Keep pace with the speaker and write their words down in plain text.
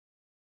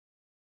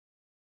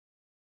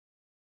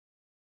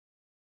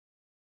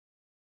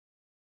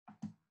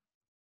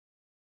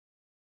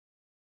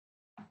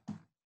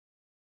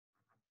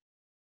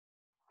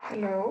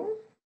Hello.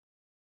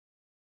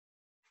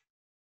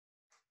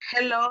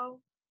 Hello.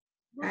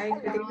 Hi,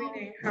 good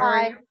evening. How are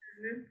Hi. you?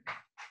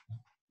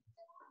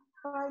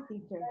 Hi,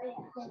 teacher.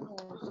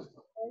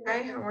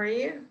 Hi, how are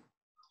you?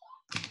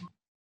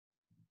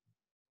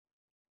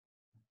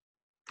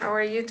 How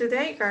are you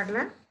today,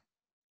 Carla?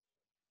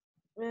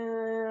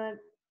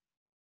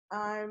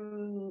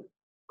 I'm,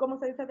 ¿cómo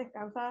se dice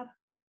descansar?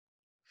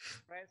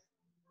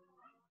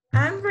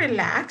 I'm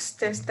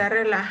relaxed. Está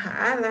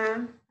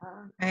relajada.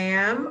 Ah, I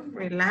am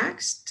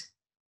relaxed.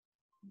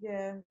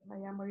 yes, I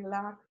am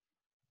relaxed.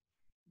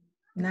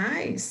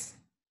 Nice.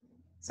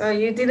 So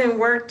you didn't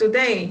work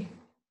today?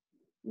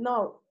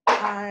 No,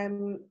 I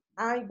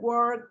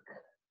work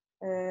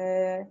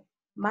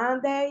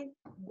Monday,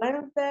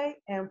 Wednesday,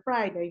 and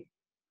Friday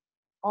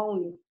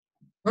only.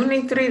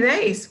 Only 3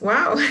 days.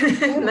 Wow.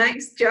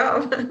 Nice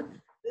job.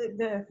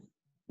 Yes,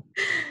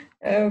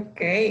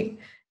 Okay.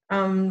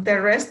 The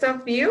rest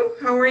of you,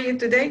 how are you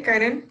today,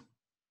 Karen?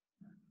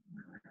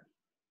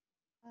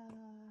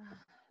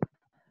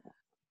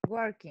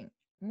 Working,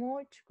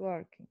 much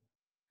working.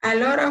 A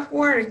lot of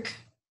work.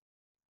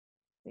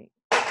 Sí.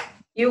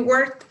 You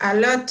worked a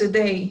lot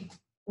today.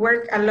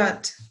 Work a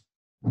lot.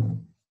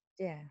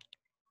 Yeah.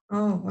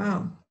 Oh,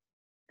 wow.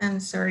 I'm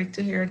sorry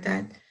to hear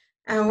that.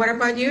 What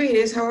about you,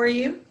 Iris? How are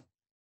you?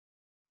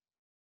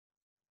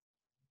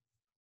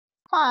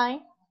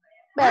 Fine,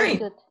 very Fine.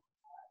 good.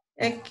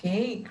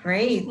 Okay,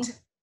 great.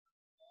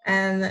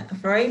 And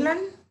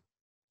Froylan?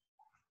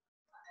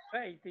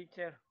 Hey,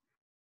 teacher.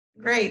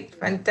 Great,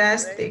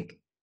 fantastic.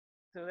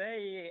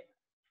 Today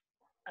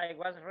I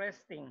was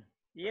resting.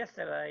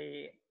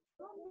 Yesterday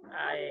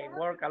I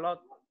work a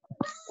lot.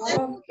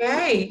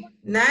 Okay,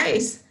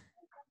 nice.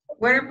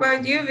 What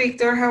about you,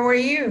 Victor? How are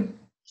you?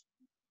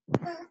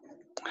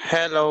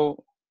 Hello.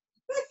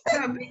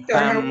 Hello, Victor.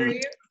 How are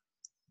you?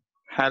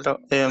 Hello.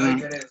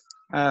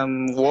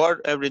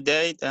 Work every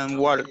day and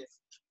work.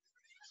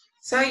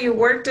 So you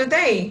work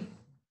today?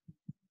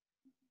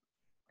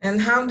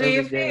 And how do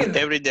you feel?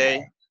 Every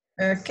day.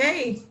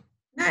 Okay,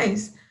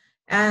 nice.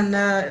 And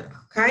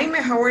Jaime,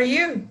 how are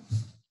you?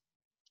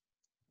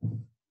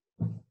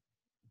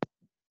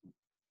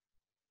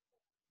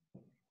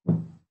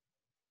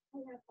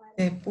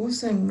 Te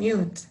puso en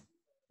mute.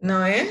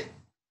 Noé,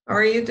 how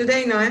are you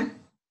today, Noé?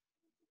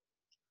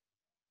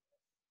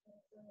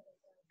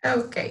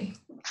 Okay.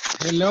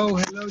 Hello,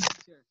 teacher.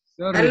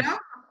 Sorry. Hello?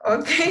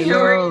 Okay, how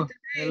are you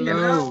today?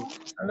 Hello.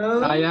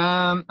 Hello?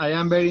 I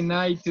am very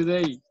nice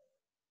today.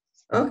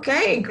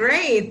 Okay,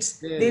 great.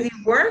 Did Yes,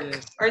 you work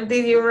yes. or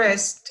did you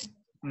rest?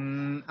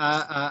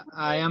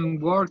 I am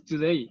work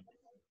today.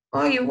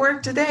 Oh, you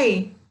work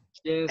today?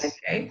 Yes,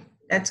 Okay,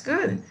 that's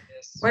good.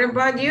 yes. What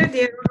about you,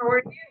 Diego? How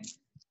are you?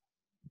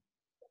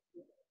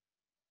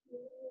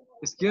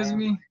 Excuse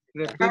me. How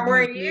Repeat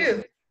are me, please.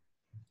 you?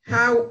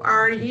 How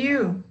are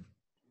you?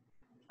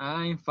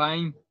 I'm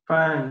fine.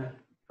 Fine,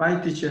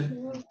 fine, teacher.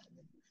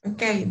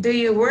 Okay, do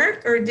you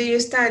work or do you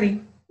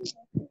study?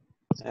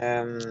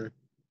 I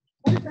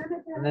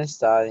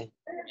study.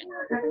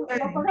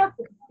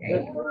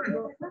 Okay.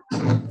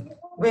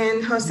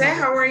 When Jose,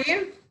 how are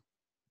you?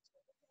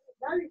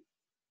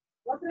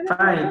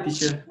 Fine,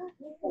 teacher.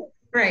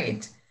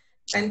 Great,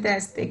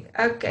 fantastic.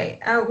 Okay,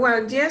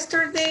 well,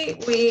 yesterday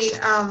we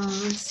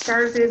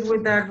started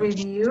with a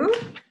review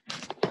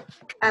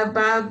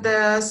about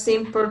the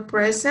simple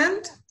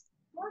present,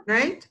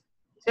 right?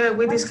 So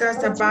we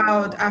discussed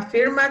about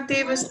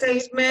affirmative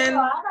statement,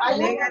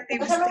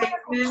 negative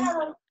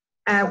statement.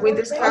 We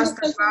discussed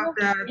about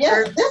the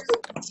third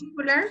person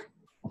singular.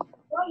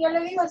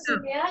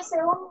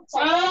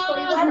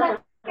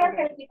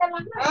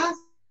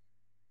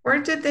 For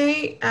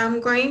today,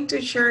 I'm going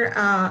to share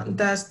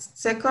the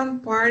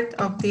second part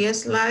of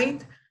this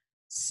slide.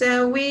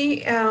 So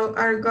we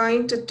are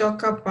going to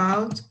talk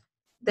about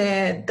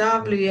the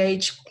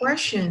WH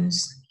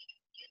questions.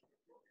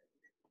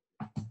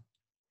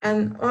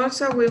 And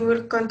also we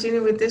will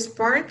continue with this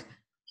part.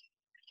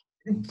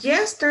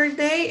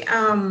 Yesterday,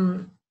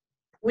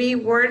 we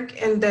worked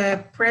in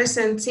the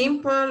present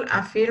simple,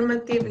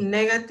 affirmative,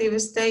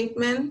 negative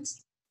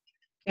statements,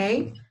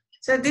 okay?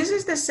 So this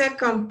is the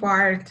second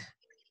part,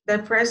 the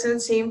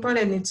present simple,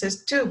 and it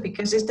says two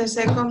because it's the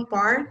second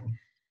part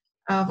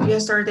of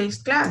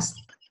yesterday's class.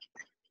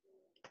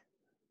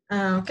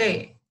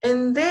 Okay,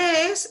 and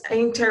this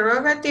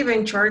interrogative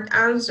and short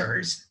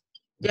answers,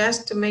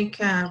 just to make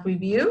a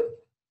review,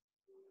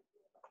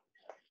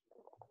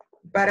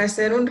 para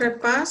hacer un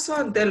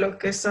repaso de lo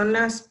que son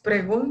las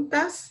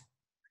preguntas.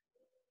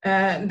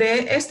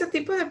 De este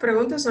tipo de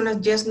preguntas son las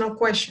yes, no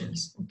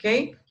questions,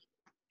 ¿ok?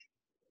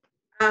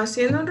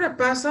 Haciendo un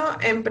repaso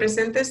en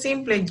presente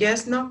simple,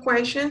 yes, no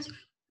questions,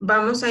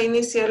 vamos a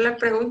iniciar la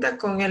pregunta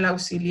con el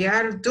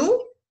auxiliar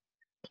do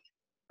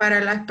para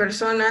las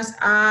personas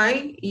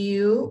I,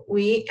 you,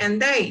 we,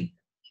 and they.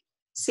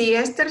 Si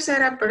es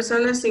tercera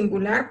persona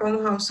singular,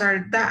 vamos a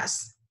usar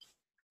does.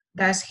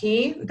 Does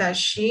he, does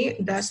she,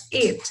 does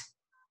it.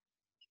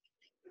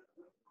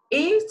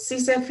 Y si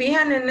se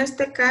fijan en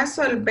este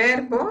caso, el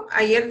verbo,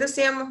 ayer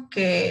decíamos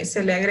que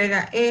se le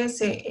agrega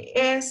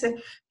S,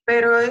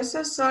 pero eso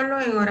es solo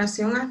en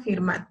oración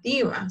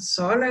afirmativa,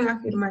 solo en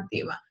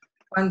afirmativa.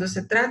 Cuando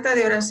se trata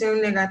de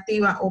oración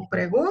negativa o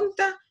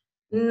pregunta,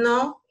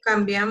 no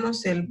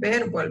cambiamos el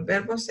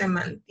verbo se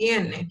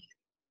mantiene.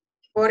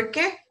 ¿Por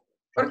qué?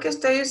 Porque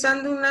estoy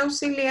usando un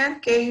auxiliar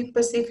que es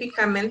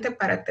específicamente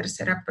para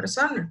tercera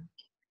persona.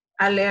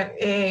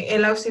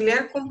 El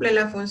auxiliar cumple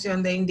la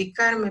función de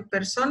indicarme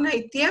persona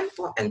y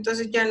tiempo,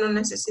 entonces ya no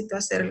necesito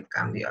hacer el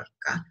cambio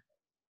acá.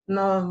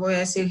 No voy a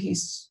decir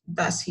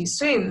does he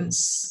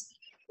swims.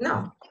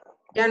 No,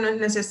 ya no es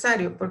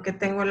necesario porque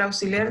tengo el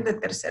auxiliar de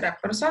tercera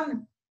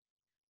persona.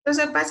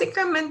 Entonces,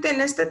 básicamente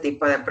en este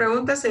tipo de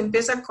preguntas se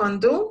empieza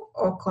con do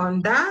o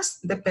con does,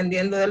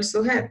 dependiendo del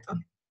sujeto.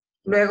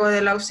 Luego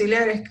del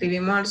auxiliar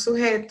escribimos al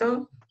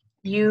sujeto,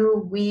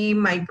 you, we,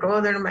 my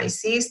brother, my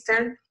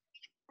sister.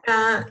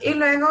 Y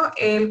luego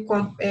el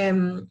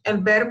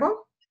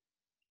verbo,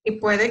 y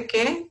puede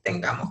que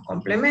tengamos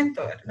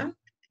complemento, ¿verdad?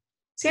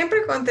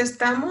 Siempre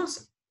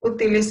contestamos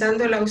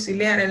utilizando el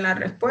auxiliar en la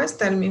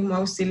respuesta, el mismo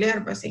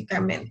auxiliar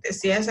básicamente.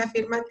 Si es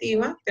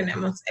afirmativa,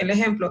 tenemos el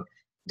ejemplo,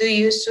 do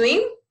you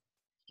swim?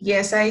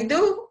 Yes, I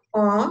do.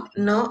 O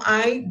no,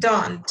 I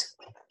don't.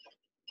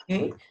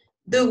 Okay.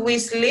 Do we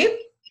sleep?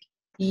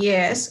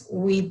 Yes,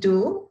 we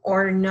do.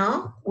 Or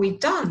no, we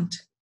don't.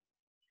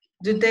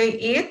 Do they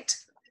eat?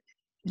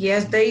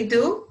 Yes, they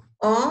do.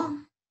 O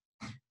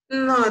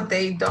no,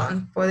 they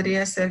don't.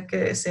 Podría ser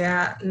que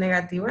sea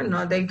negativa.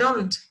 No, they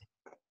don't.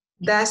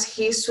 Does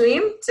he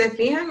swim? ¿Se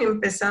fijan?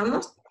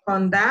 Empezamos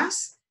con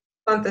does.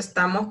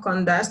 Contestamos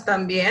con does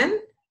también.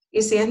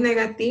 Y si es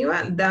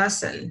negativa,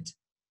 doesn't.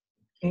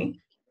 Okay.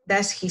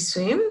 Does he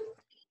swim?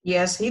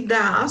 Yes, he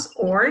does.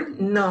 Or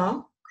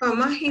no,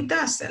 comma, he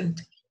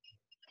doesn't.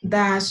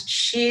 Does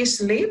she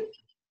sleep?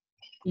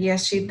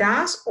 Yes, she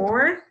does.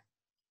 Or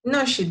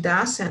no, she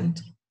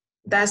doesn't.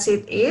 Does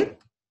it eat?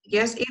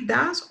 Yes, it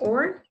does.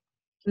 Or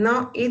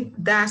no,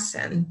 it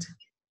doesn't.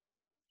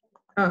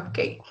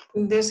 Okay,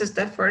 this is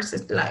the first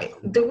slide.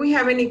 Do we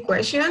have any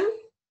question?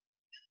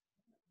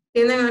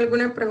 ¿Tienen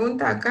alguna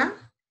pregunta acá?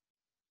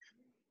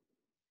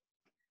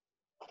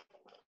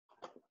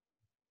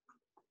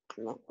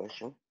 No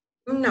question.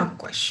 No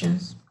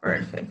questions.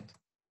 Perfect.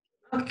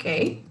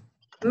 Okay.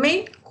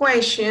 Make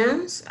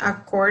questions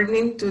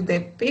according to the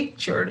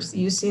pictures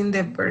using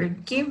the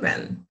verb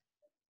given.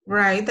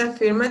 Write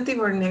affirmative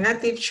or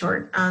negative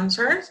short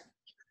answers.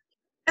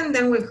 And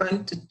then we're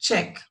going to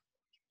check.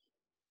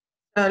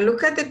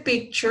 Look at the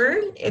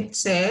picture. It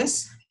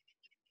says,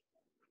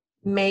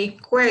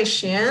 make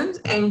questions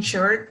and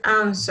short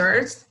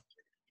answers.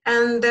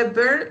 And the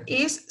verb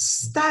is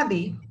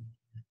study.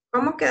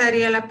 ¿Cómo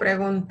quedaría la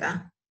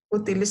pregunta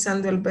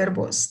utilizando el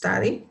verbo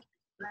study?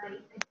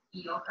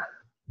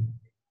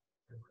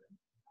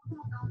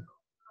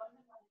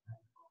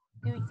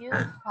 Do you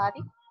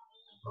study?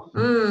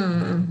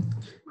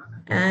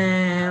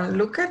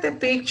 Look at the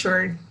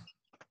picture.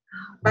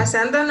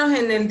 Basándonos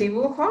en el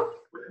dibujo,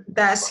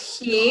 does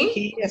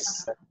he?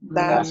 Yes.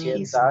 Does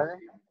he study?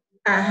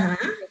 Ajá.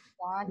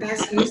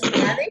 Does he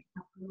study?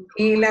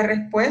 Y la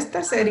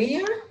respuesta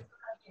sería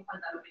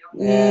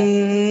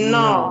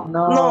No.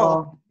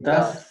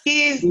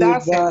 He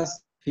doesn't.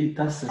 He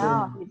doesn't.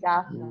 No, he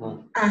doesn't.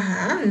 No.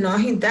 ajá, no,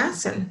 he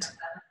doesn't.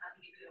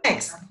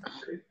 Next.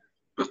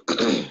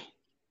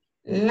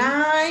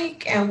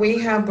 Like, and we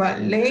have a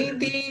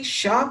lady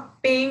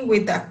shopping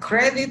with a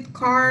credit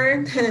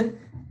card.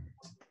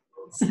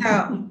 So,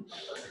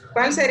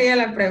 ¿cuál sería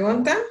la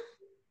pregunta?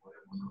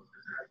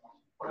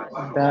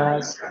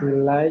 Does he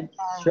like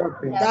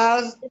shopping?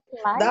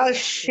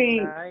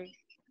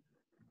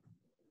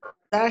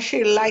 Does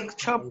she like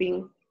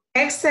shopping?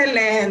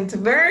 Excellent,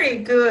 very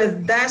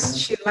good. Does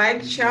she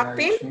like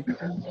shopping?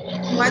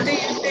 What do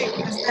you think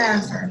is the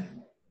answer?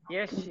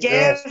 Yes, she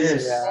Yes,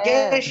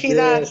 Yes. she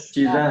does.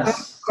 She Of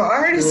does.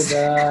 course. He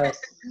does.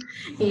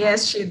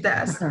 Yes, she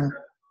does.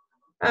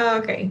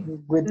 Okay.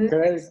 With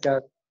credit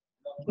card.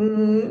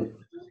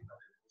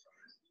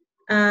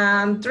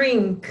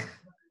 Drink.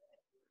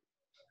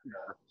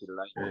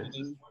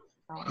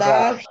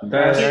 Does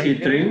Does he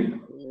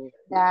drink?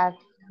 Does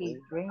he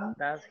drink?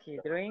 Does he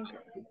drink?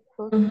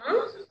 Mhm.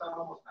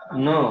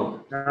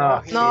 No.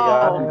 No,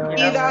 no,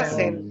 He he doesn't.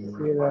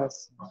 doesn't. He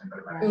does.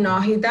 No,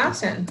 he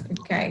doesn't.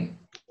 Okay.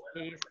 He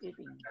is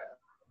eating.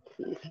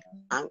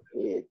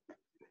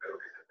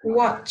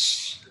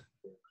 Watch.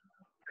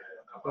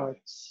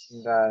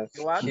 Does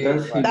What?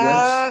 Does he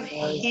Does watch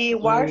he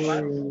watch?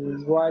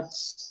 Watch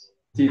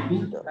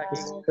TV?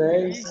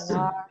 space.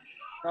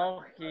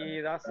 No,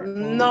 he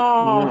doesn't.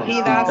 No,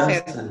 he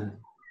doesn't. doesn't.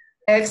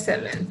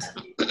 Excellent.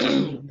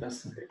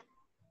 Doesn't.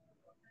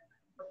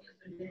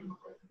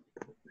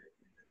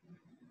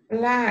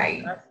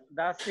 Fly.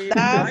 Does it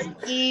Does fly?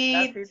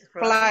 it Does it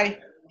fly?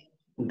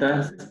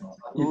 Does it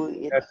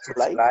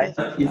fly?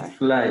 it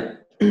fly?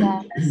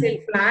 Does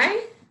it fly?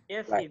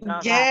 Yes, it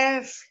does.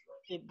 Yes,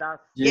 It does.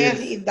 yes,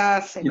 it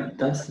doesn't. It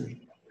doesn't.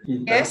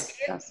 It Yes,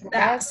 does. it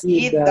does.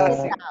 It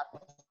doesn't.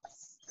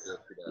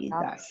 He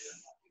does.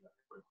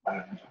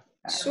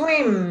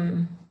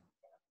 Swim.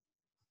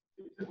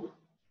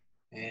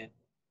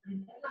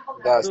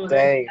 Does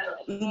they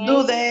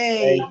Do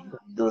they?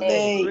 Do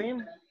they?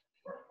 Swim.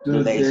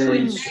 Do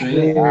they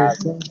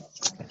swim?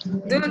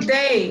 Do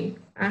they?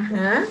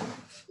 Ajá.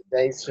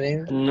 they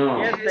swim?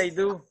 No. Yes, they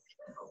do.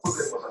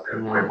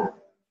 No.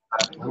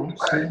 No,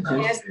 sí,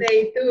 Yes, yes.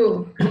 they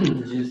do.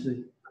 Yes,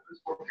 they-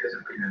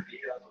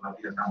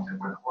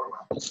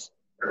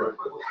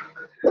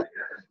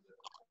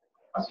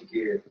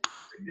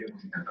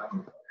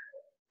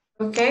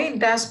 Okay.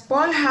 Does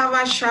Paul have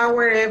a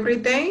shower every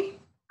day?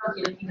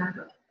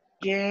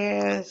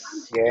 Yes,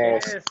 Yes,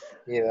 Yes,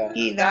 he does.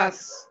 he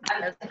does.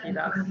 yes, he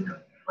does.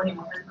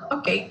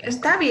 Ok,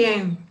 está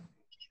bien.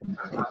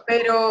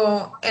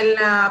 Pero en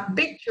la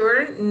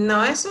picture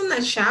no es una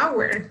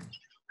shower.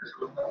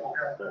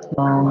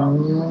 No,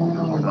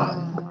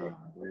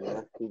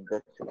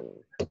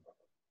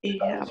 he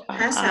doesn't.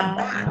 Has a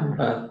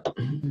bath.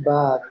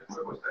 But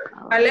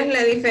 ¿Cuál es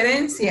la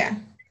diferencia?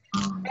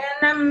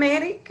 En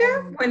América,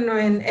 bueno,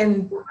 me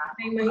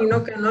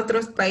imagino que en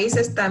otros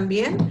países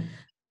también,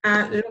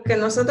 lo que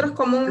nosotros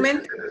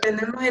comúnmente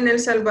tenemos en El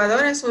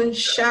Salvador es un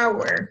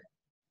shower.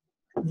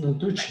 No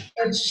ducha.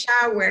 El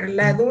shower,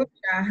 la ducha,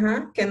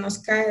 ajá, que nos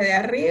cae de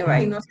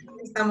arriba y nosotros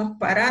estamos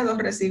parados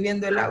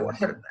recibiendo el agua,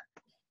 ¿verdad?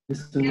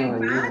 Es una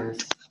bañera.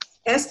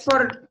 Es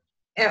por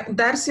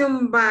darse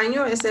un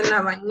baño, es en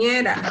la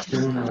bañera. Es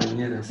una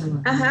bañera, sí.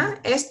 Ajá,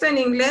 esto en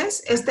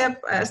inglés,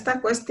 esta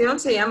cuestión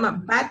se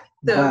llama bathtub.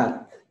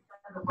 Bat.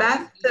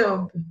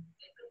 Bathtub.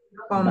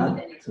 Con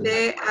Bathtub.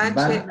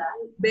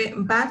 T-H-U-B,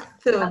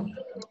 bathtub.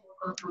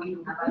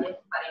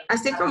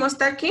 Así como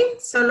está aquí,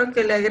 solo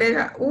que le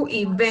agrega U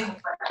y B,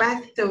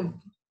 bathtub.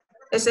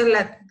 Esa es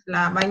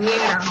la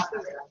bañera.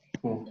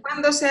 Oh.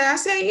 Cuando se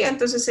hace ahí,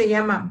 entonces se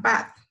llama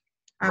bath.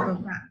 Have a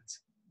bath.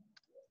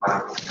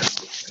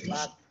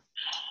 But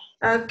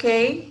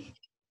Okay.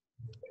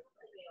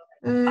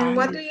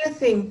 What do you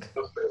think?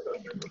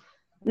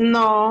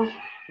 No,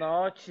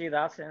 no, she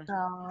doesn't.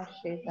 No,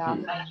 she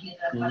doesn't.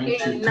 No, Okay,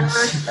 she no,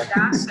 she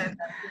doesn't.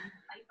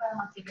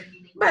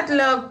 But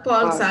love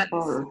Paul's Alice.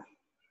 Paul.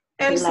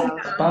 Él sí Love.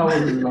 la ama.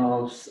 Paul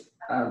loves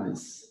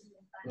Alice.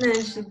 No,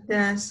 she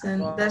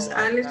doesn't. Does Paul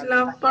Alice loves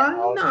love Alice.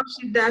 Paul? No,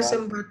 she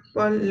doesn't, but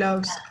Paul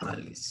loves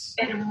Alice.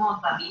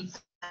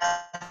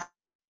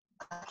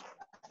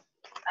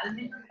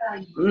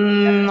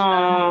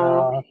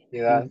 No. no, he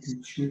does.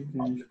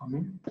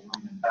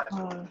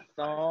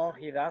 No,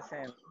 he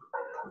doesn't.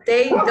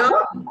 They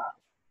don't.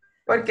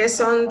 Porque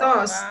son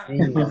dos.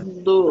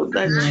 Do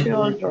the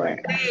children.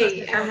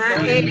 They,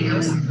 ajá,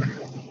 ellos.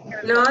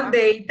 No,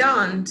 they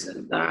don't.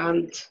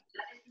 Don't.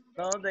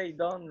 No, they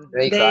don't.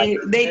 They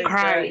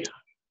cry.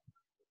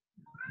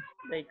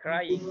 They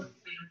crying.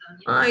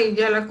 Ay,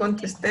 ya la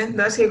contesté.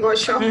 Does he go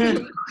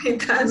shopping? He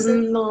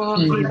doesn't. No,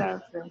 he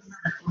doesn't.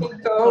 He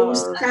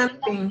goes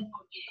camping.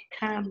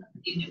 Camp.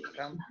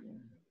 Camping.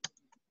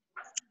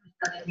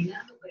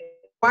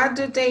 What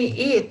do they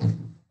eat?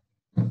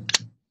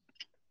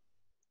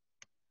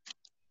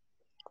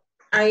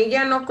 Ahí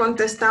ya no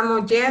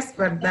contestamos yes,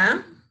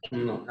 ¿verdad?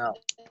 No.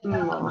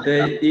 No.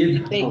 They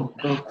eat hot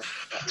dogs.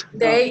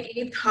 They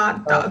eat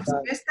hot dogs.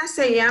 Estas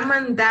se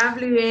llaman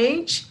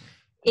WH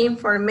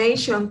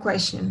information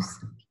questions.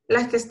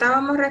 Las que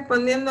estábamos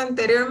respondiendo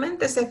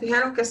anteriormente se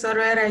fijaron que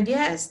solo era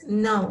yes,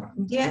 no,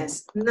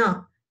 yes,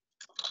 no.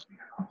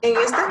 En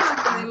esta no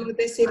podemos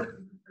decir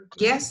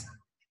yes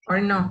o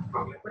no,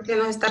 porque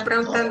nos está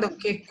preguntando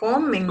qué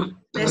comen,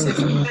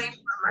 necesita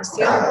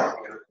información.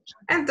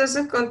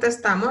 Entonces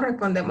contestamos,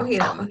 respondemos y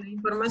damos la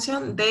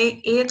información.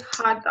 They eat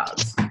hot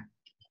dogs.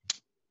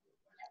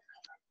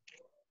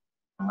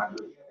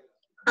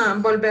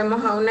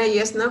 Volvemos a una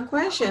yes, no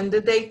question.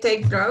 Do they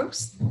take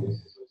drugs?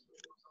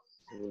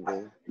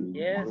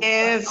 Yes.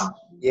 Yes,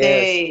 Yes.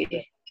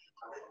 they.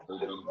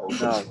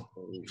 No.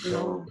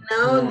 No.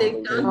 No, they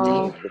don't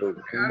No. take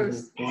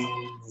drugs.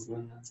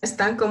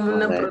 Están como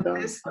una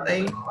protesta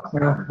ahí.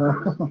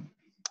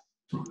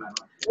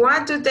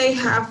 What do they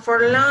have for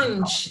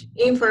lunch?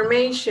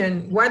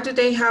 Information. What do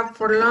they have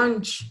for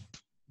lunch?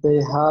 They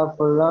have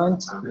for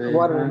lunch They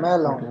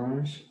watermelon. have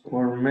lunch,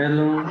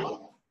 watermelon.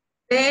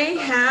 They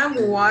have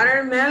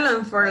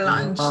watermelon for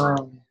lunch.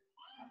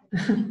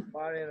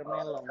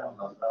 Watermelon.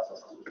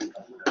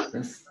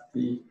 That's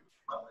the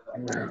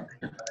right.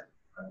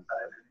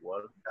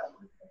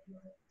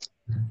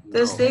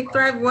 Does they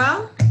drive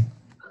well?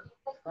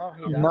 No,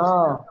 he doesn't.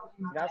 No,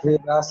 he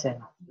Doesn't. doesn't.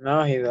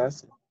 No, he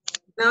doesn't.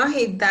 No,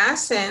 he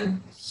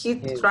doesn't. He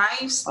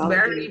drives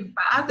very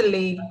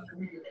badly.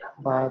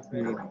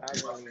 Badly.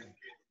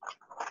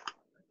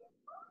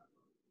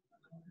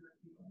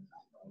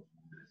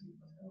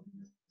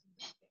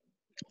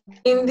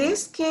 In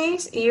this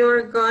case,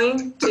 you're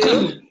going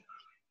to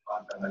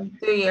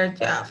do your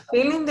job.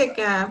 Fill in the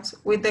gaps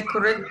with the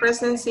correct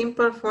present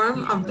simple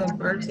form of the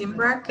verbs in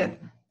bracket.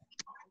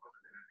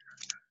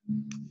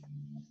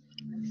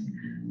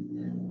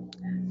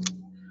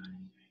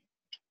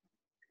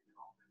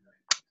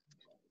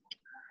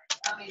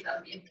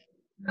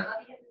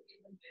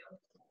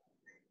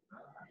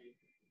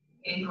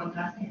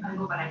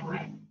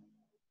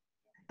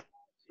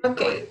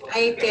 Ok,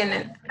 ahí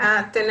tienen.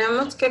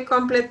 Tenemos que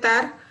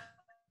completar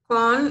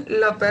con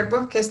los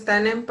verbos que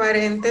están en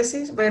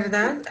paréntesis,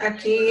 ¿verdad?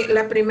 Aquí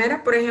la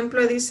primera, por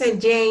ejemplo, dice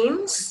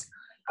James,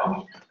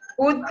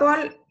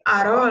 football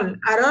at all.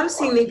 At all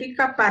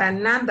significa para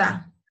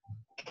nada.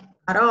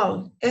 At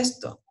all,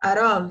 esto, at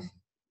all,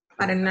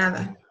 para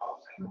nada.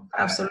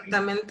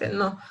 Absolutamente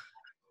no.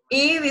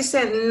 Y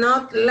dice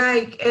not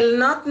like. El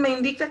not me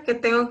indica que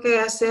tengo que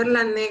hacer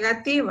la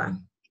negativa.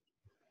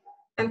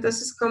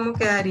 Entonces, ¿cómo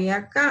quedaría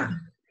acá?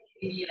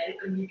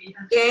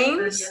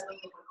 James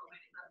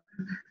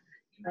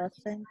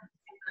Doesn't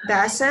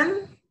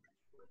doesn't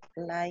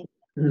like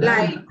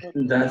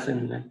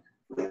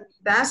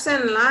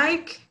Doesn't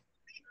like.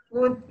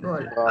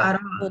 football Oh. at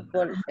all.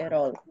 football at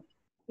all.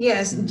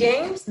 Yes,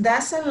 James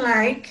doesn't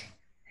like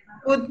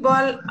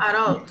football at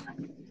all.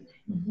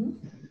 Mhm.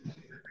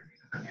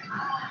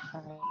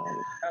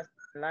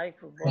 Like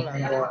football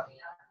at all.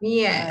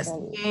 Yes, At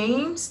all.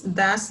 James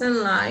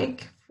doesn't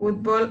like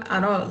football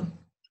at all.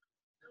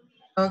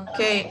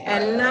 Okay,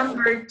 and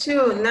number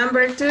two.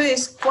 Number two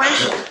is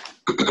question.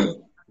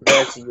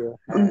 Yes, you.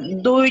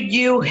 Do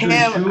you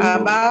have you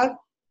a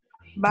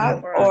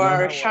bath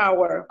or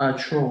shower? A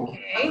show.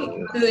 Okay,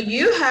 do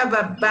you have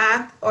a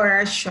bath or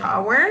a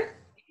shower?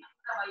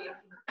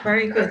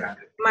 Very good.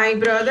 My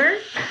brother?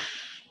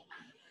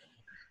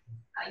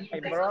 My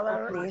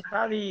brother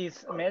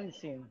studies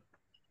medicine.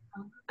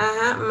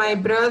 My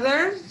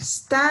brother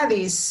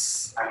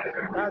studies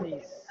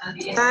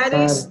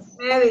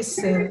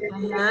medicine.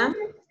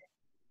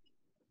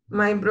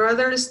 My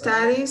brother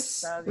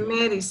studies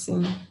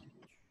medicine.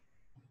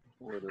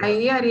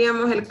 Ahí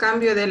haríamos el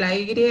cambio de la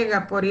Y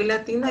por I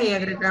latina y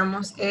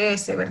agregamos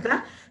ES,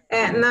 ¿verdad?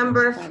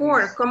 Number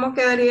 4, ¿cómo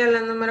quedaría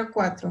la número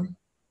 4?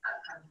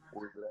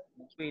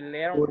 We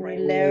learn We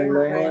learn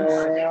French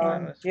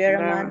and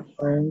German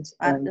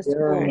at the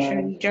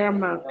school.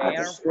 German at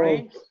learn school.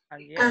 French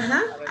and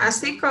German.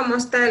 Así como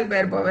está el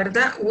verbo,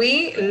 ¿verdad?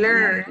 We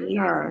learn.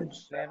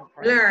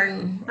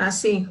 Learn,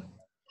 así.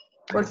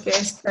 Porque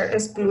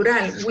es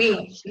plural.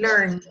 We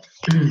learn.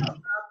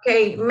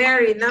 Okay,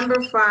 Mary,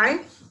 number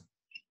 5.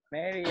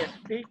 Mary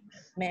speaks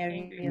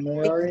Mary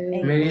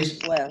Mary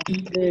speaks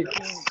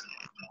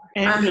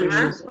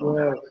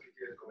well.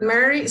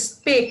 Mary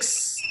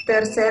speaks,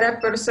 tercera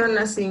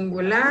persona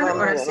singular,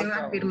 oración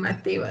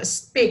afirmativa.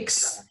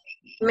 Speaks.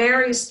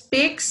 Mary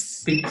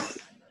speaks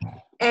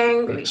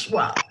English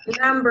well.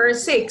 Number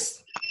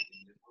 6.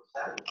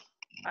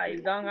 I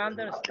don't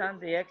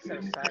understand the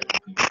exercise.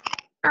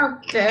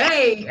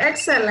 Okay,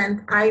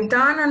 excellent. I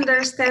don't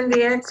understand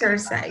the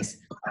exercise.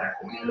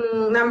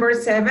 Number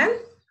 7.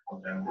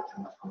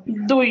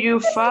 Do your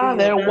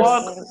father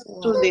walk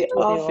to the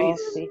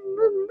office?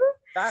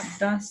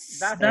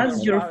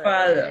 That's your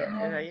father.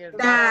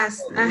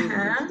 Does,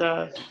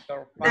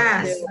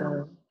 Does.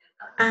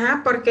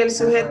 Porque el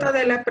sujeto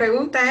de la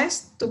pregunta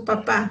es tu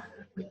papá.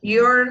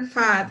 Your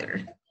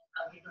father.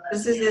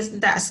 This is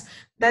does.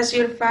 Does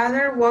your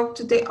father walk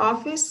to the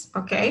office?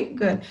 Okay,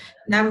 good.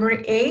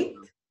 Number 8.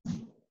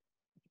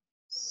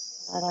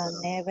 Sarah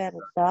never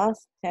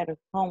does her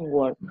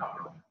homework.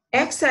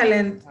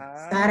 Excellent.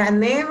 Sarah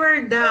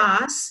never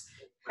does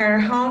her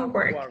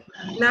homework.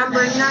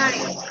 Number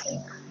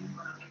 9.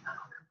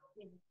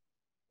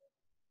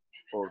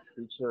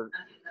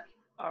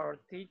 Our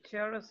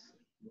teachers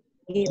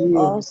Give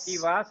us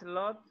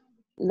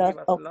lot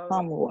of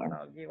homework.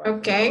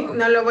 Ok,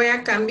 no lo voy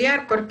a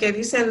cambiar porque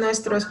dicen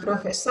nuestros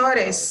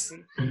profesores.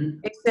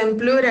 Es en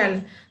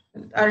plural.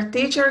 Our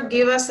teacher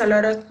give us a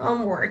lot of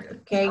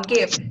homework. Okay,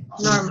 give.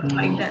 Normal,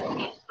 like that.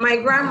 My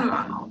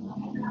grandma.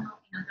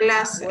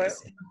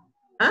 Glasses.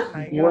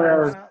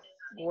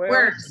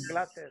 Wears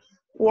glasses.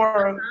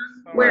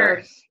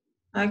 Wears.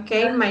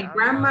 Okay, my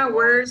grandma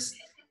wears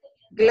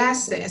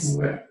glasses.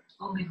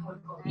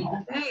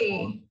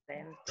 Okay,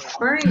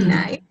 very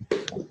nice.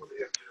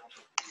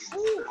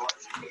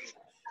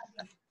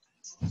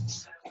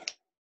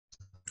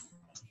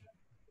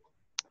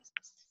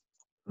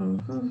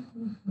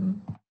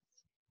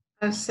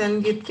 I'll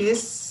send you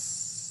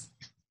this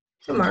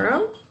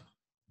tomorrow.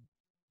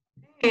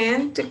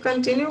 And to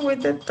continue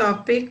with the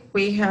topic,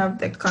 we have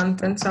the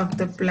contents of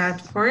the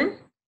platform.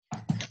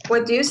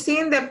 What you see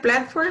in the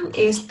platform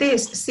is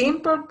this,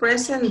 simple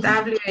present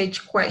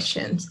WH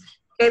questions.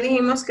 ¿Qué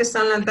dijimos que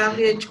son las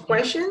WH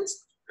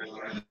questions?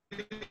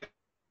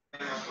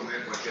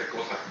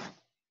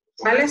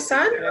 ¿Cuáles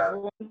son?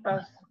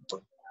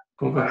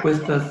 Con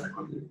respuestas.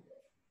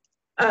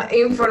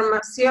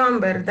 Información,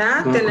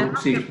 ¿verdad?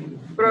 Tenemos que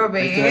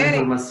proveer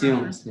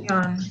información.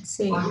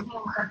 Sí.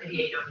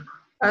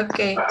 Ok.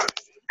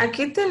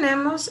 Aquí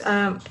tenemos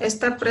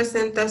esta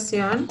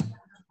presentación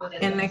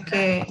en la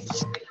que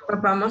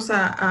vamos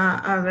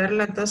a ver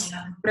las dos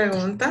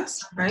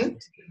preguntas, right?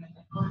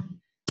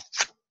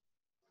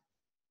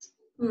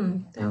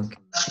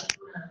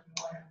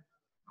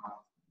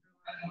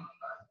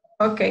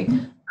 Okay.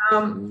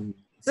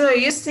 So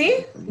you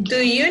see, do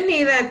you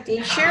need a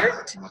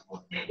t-shirt?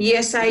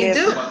 Yes, I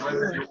do.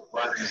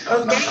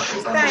 Ok,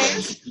 esta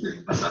es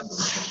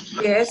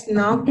yes,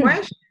 no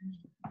question.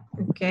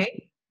 Ok,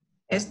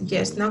 es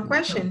yes, no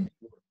question.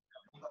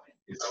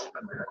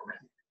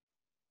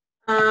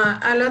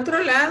 Al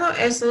otro lado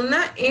es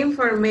una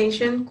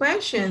information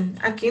question.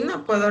 Aquí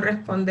no puedo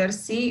responder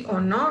sí o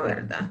no,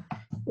 ¿verdad?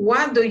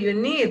 What do you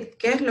need?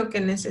 ¿Qué es lo que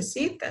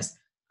necesitas?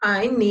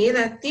 I need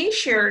a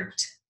t-shirt.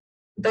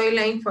 Doy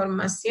la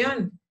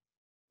información.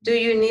 Do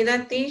you need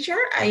a t-shirt?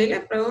 Ahí le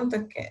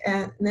pregunto,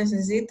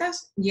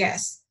 ¿necesitas?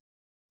 Yes.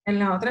 En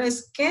la otra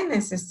es, ¿qué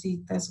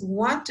necesitas?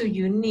 What do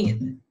you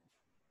need?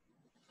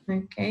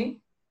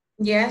 Okay.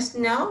 Yes,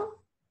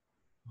 no,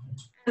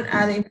 and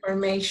add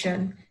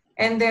information.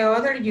 And the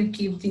other, you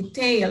give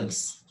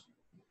details.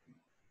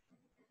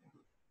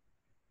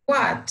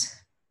 What?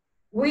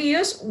 We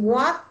use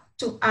what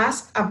to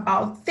ask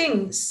about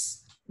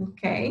things.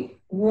 Okay.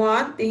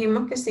 What,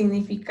 dijimos que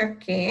significa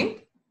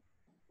qué.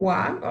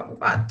 What or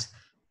what?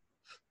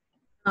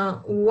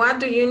 What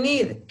do you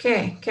need?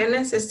 ¿Qué? ¿Qué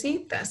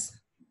necesitas?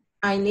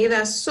 I need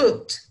a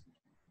suit.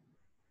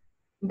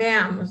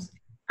 Veamos.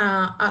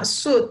 A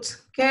suit.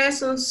 ¿Qué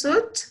es un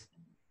suit?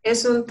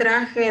 Es un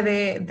traje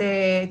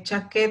de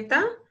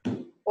chaqueta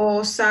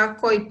o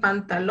saco y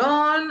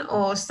pantalón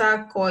o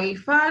saco y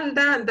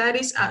falda. That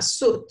is a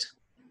suit.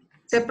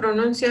 Se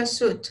pronuncia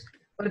suit.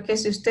 Porque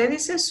si usted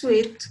dice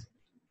suite,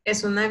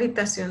 es una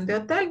habitación de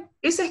hotel.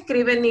 Y se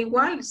escriben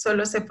igual,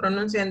 solo se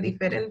pronuncian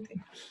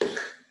diferente.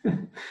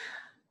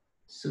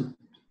 Suit.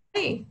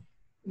 Hey,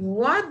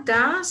 what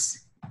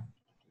does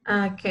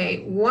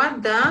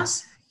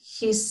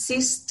his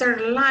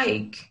sister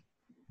like?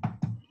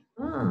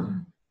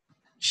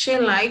 She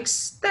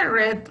likes the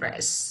red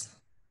dress.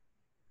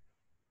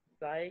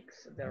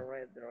 Likes the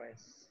red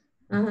dress.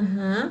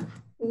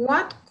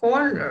 What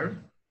color?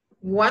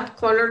 What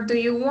color do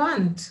you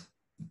want?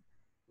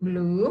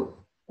 Blue.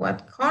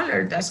 What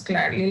color does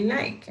Clary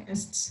like?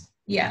 It's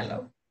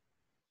yellow.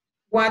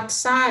 What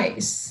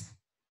size?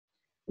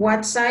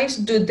 What size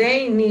do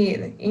they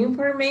need?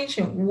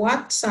 Information.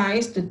 What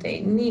size do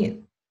they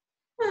need?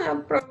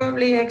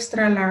 Probably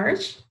extra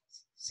large.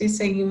 Si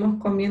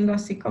seguimos comiendo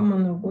así como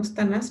nos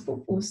gustan las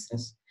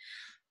pupusas.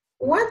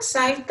 What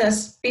size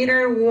does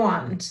Peter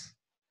want?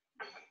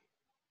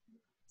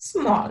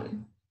 Small.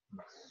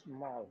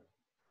 Small.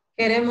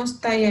 Queremos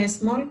talla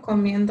small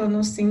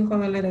comiéndonos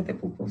 $5 de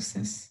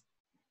pupusas.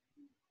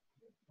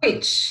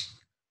 Which.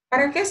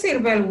 ¿Para qué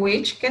sirve el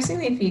which? ¿Qué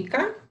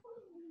significa?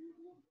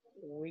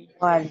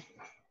 ¿Cuál?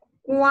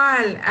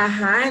 ¿Cuál?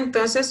 Ajá,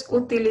 entonces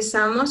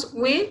utilizamos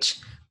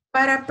which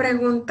para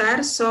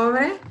preguntar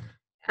sobre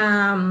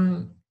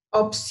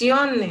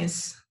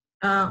opciones,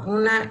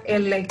 una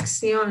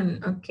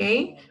elección, ¿ok?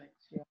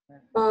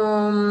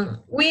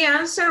 We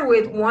answer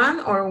with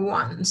one or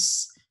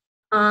ones.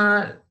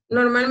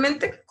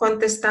 Normalmente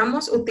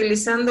contestamos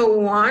utilizando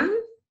one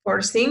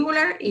for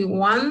singular y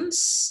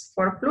ones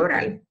for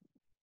plural.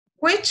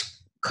 Which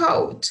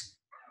coat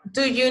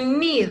do you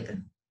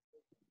need?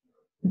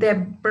 The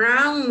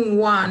brown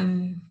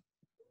one.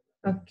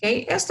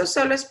 Ok, esto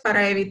solo es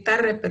para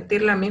evitar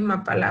repetir la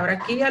misma palabra.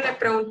 Aquí ya le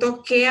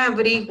preguntó qué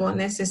abrigo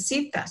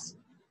necesitas.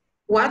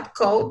 What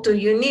coat do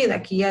you need?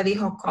 Aquí ya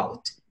dijo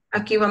coat.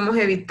 Aquí vamos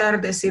a evitar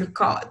decir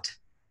coat.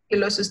 Y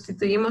lo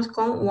sustituimos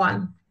con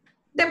one.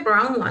 The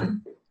brown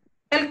one.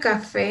 El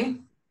café.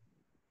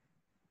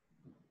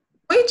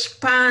 Which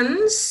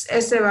pants,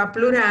 ese va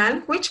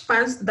plural. Which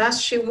pants does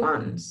she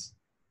want?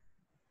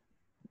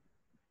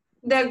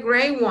 The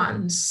gray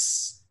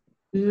ones.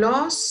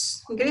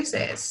 Los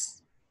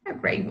grises. The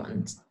gray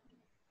ones.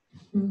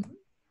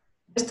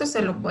 Esto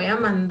se lo voy a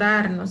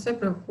mandar, no se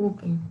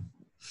preocupen.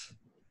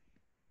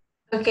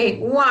 Ok,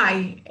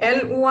 why.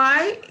 El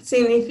why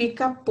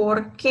significa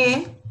por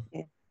qué.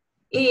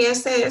 Y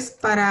ese es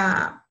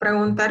para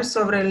preguntar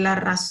sobre la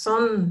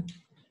razón.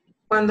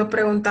 Cuando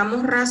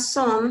preguntamos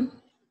razón,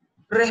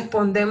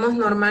 respondemos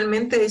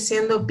normalmente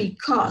diciendo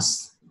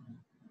because.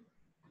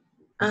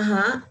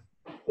 Ajá.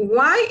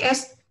 Why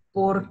es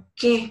por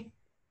qué.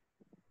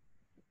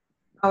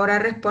 Ahora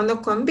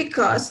respondo con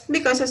because.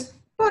 Because es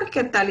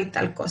porque tal y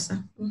tal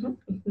cosa.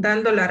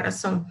 Dando la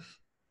razón.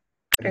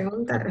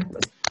 Pregunta,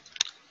 respuesta.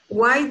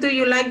 Why do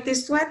you like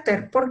this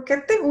sweater? ¿Por qué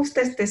te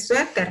gusta este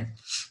suéter?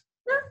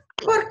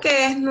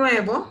 Porque es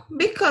nuevo.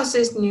 Because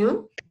it's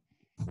new.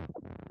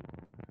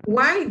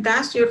 Why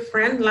does your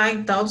friend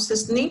like those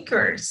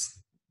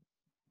sneakers?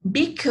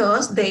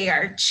 Because they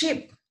are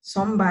cheap.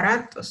 Son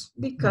baratos.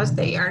 Because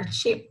they are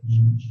cheap.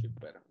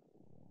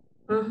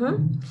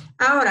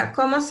 Ahora,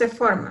 ¿cómo se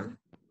forman?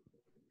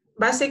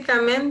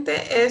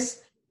 Básicamente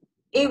es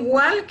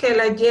igual que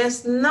la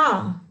yes,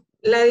 no.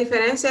 La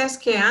diferencia es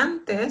que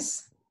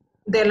antes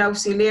del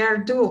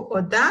auxiliar do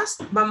o does,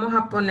 vamos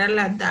a poner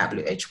la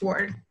WH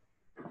word.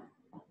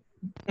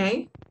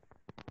 ¿Ok?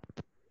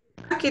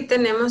 Aquí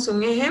tenemos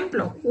un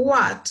ejemplo.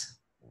 What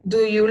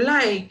do you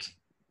like?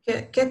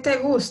 ¿Qué te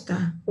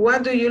gusta?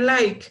 What do you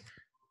like?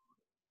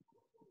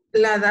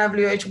 La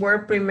WH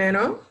word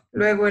primero,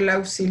 luego el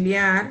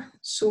auxiliar,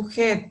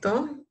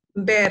 sujeto,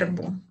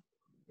 verbo,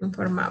 en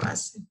forma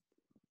base.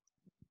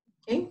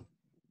 ¿Ok?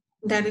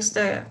 That is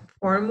the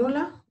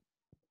formula.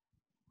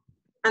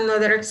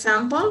 Another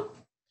example.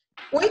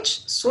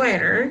 Which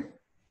sweater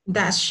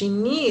does she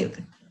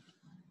need?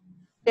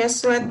 ¿Qué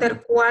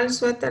suéter, cuál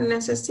suéter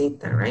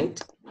necesita,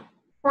 right?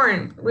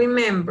 Form,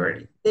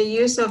 remember the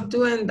use of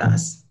do and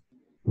does.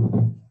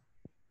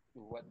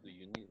 What do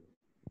you need?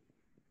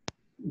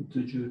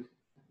 Do you?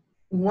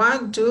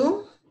 What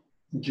do?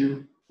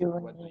 You.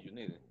 What do you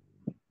need?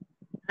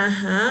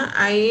 Ajá,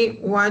 ahí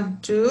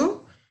what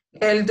do.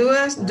 El do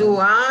es do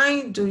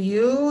I, do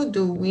you,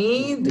 do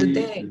we, do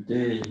they.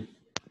 They.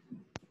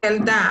 El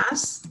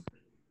does.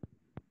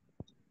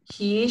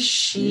 He,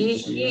 she,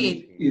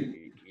 it. It.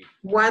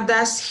 What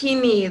does he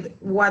need?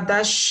 What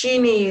does she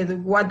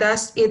need? What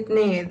does it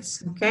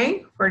needs?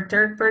 Okay, for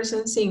third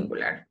person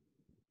singular.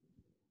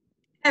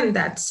 And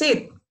that's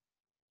it.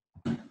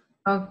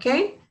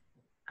 Ok.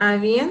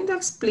 Habiendo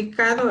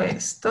explicado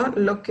esto,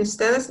 lo que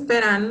ustedes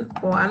verán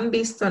o han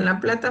visto en la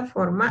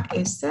plataforma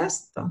es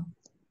esto.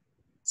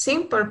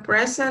 Simple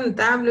present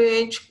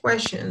WH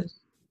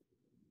questions.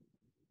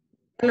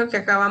 Es lo que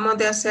acabamos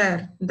de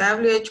hacer.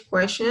 WH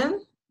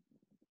question,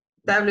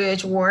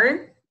 WH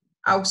word,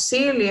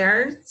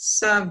 auxiliary,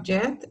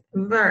 subject,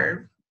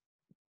 verb,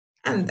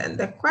 and then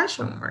the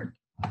question mark.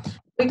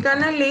 We're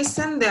gonna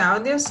listen the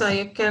audio so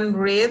you can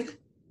read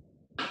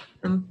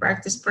and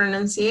practice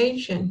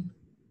pronunciation.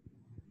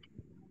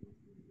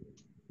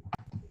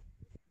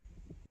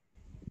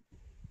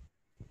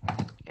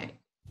 Okay.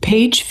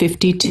 Page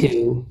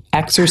 52,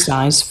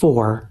 Exercise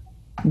 4,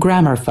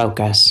 Grammar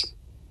Focus.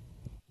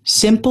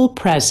 Simple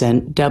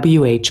present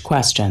WH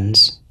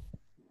questions.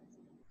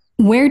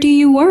 Where do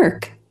you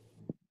work?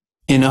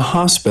 In a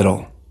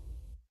hospital.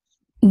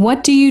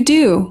 What do you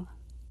do?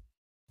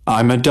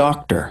 I'm a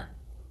doctor.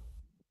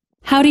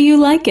 How do you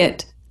like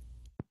it?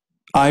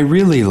 I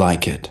really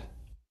like it.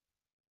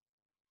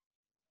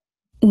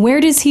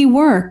 Where does he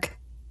work?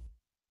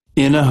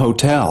 In a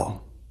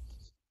hotel.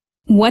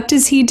 What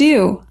does he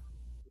do?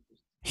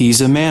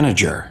 He's a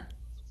manager.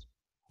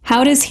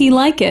 How does he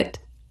like it?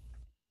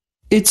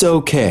 It's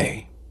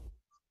okay.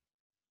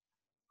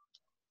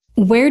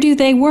 Where do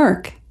they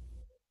work?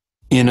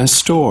 In a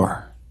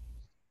store.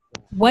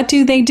 What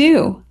do they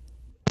do?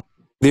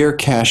 They're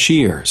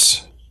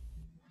cashiers.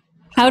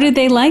 How do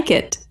they like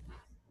it?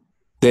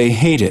 They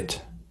hate it.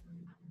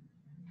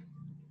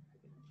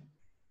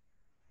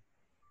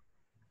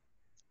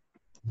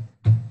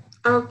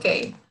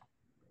 Okay.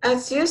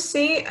 As you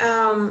see,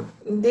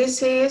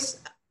 this is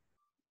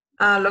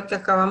lo que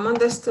acabamos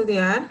de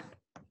estudiar.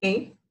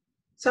 Okay.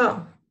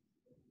 So,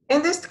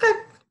 in this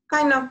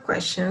kind of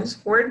questions,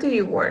 where do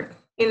you work?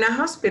 In a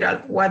hospital,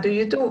 what do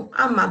you do?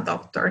 I'm a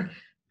doctor.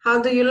 How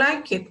do you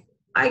like it?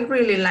 I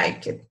really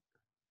like it.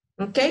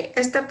 Okay,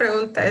 esta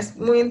pregunta es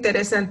muy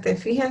interesante.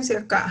 Fíjense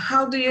acá.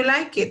 How do you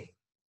like it?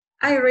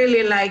 I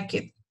really like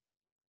it.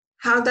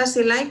 How does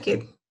he like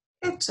it?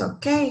 It's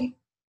okay.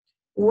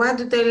 What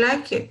do they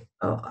like it?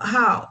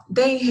 How?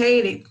 They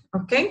hate it.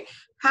 Okay.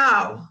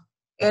 How?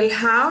 El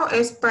how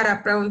es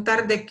para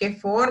preguntar de qué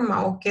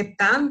forma o qué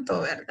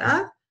tanto,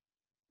 ¿verdad?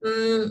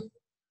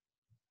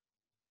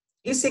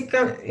 ¿Y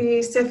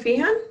se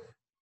fijan?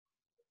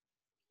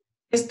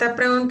 Está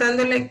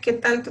preguntándole qué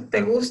tanto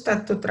te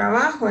gusta tu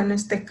trabajo en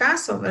este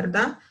caso,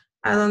 ¿verdad?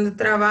 ¿A dónde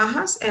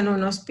trabajas? En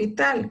un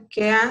hospital.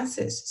 ¿Qué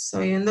haces?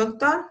 Soy un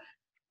doctor.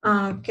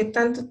 ¿Qué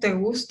tanto te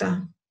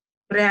gusta?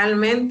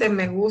 Realmente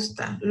me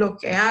gusta lo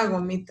que hago,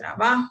 mi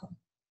trabajo.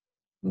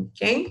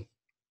 ¿Ok?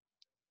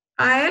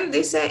 A él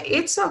dice,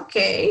 it's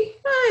okay.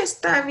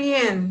 Está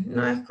bien.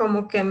 No es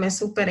como que me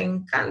súper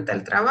encanta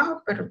el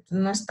trabajo, pero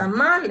no está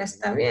mal,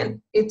 está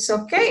bien. It's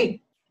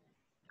okay.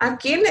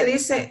 Aquí le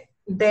dice,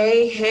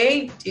 they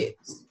hate it.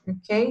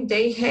 Okay,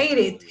 they hate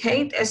it.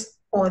 Hate es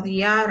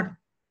odiar.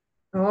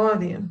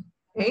 Odio.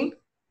 Okay.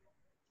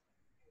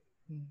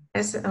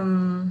 Es,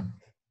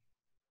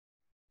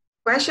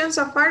 questions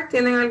so far?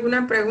 ¿Tienen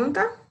alguna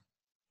pregunta?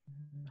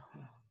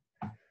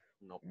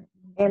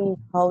 El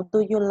how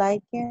do you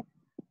like it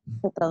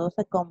se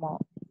traduce como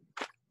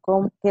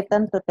 ¿qué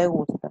tanto te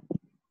gusta?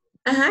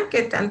 Ajá,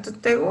 ¿qué tanto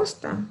te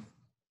gusta?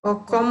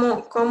 O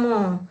cómo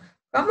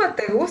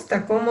te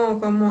gusta,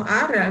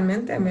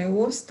 realmente me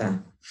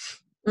gusta.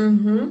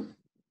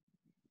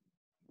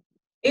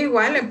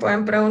 Igual le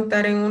pueden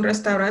preguntar en un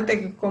restaurante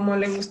que cómo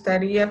le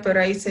gustaría,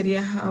 pero ahí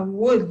sería how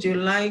would you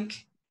like,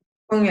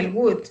 con el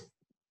would.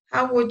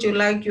 How would you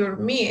like your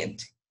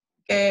meat?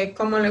 Que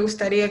cómo le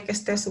gustaría que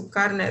esté su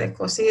carne de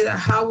cocida.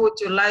 How would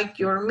you like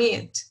your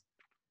meat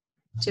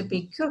to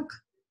be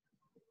cooked?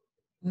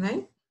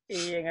 ¿Right?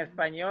 Y en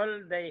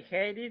español, they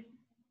hate it,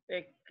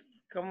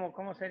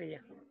 ¿cómo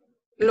sería?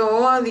 Lo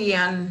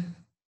odian.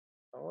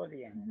 Lo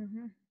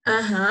odian.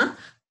 Ajá.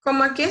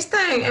 Como aquí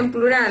está en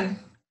plural.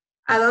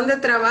 ¿A dónde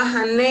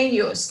trabajan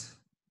ellos?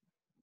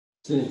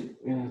 Sí,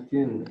 en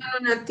tienda.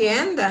 En una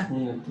tienda.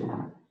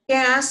 ¿Qué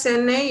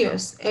hacen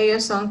ellos?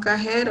 Ellos son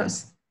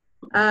cajeros.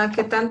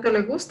 ¿Qué tanto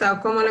les gusta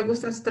o cómo les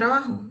gusta su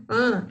trabajo?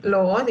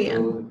 Lo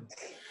odian.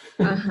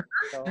 Ajá.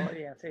 Lo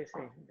odian, sí.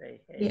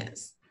 They hate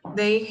yes,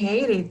 they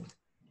hate it.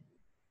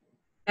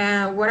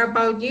 And what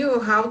about you?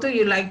 How do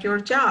you like your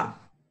job?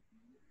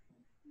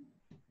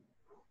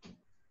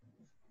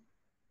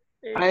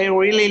 I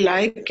really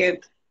like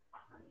it.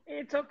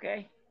 It's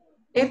okay.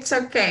 It's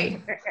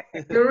okay.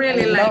 You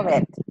really I like love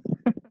it.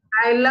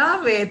 I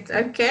love it.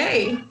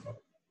 Okay.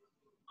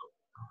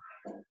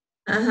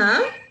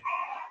 Uh-huh.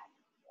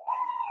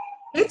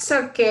 It's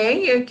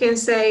okay. You can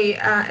say,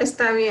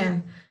 está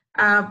bien.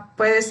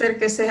 Puede ser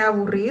que sea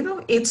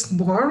aburrido. It's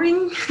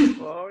boring.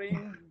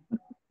 Boring.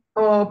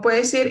 O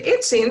puede decir,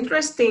 it's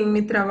interesting.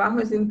 Mi trabajo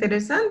es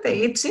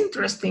interesante. It's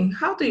interesting.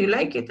 How do you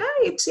like it?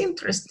 It's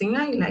interesting.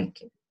 I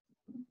like it.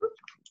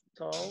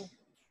 So.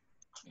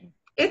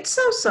 It's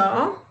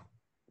so-so.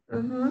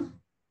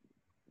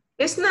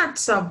 It's not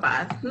so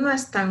bad. No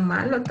es tan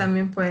malo,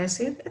 también puede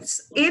decir.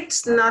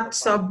 It's not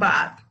so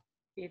bad.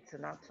 It's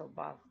not so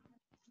bad.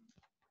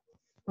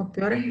 O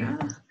peor es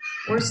nada.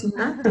 Worse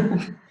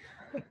nothing.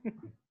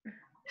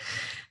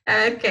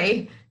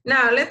 Okay.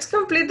 Now let's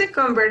complete the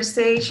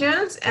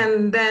conversations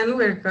and then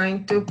we're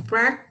going to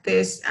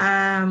practice.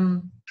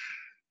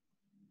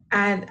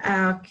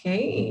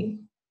 Okay.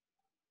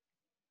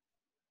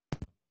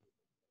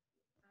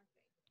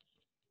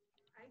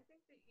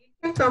 You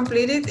can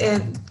complete it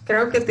and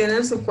creo que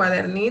tienen su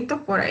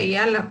cuadernito por ahí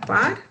a la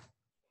par.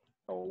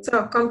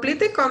 So, complete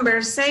the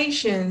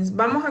conversations.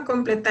 Vamos a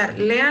completar.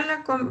 Lean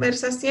la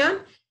conversación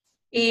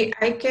y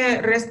hay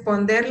que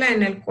responderla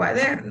en el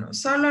cuaderno.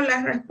 Solo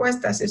las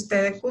respuestas si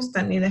ustedes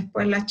gustan y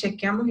después las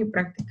chequeamos y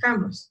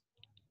practicamos.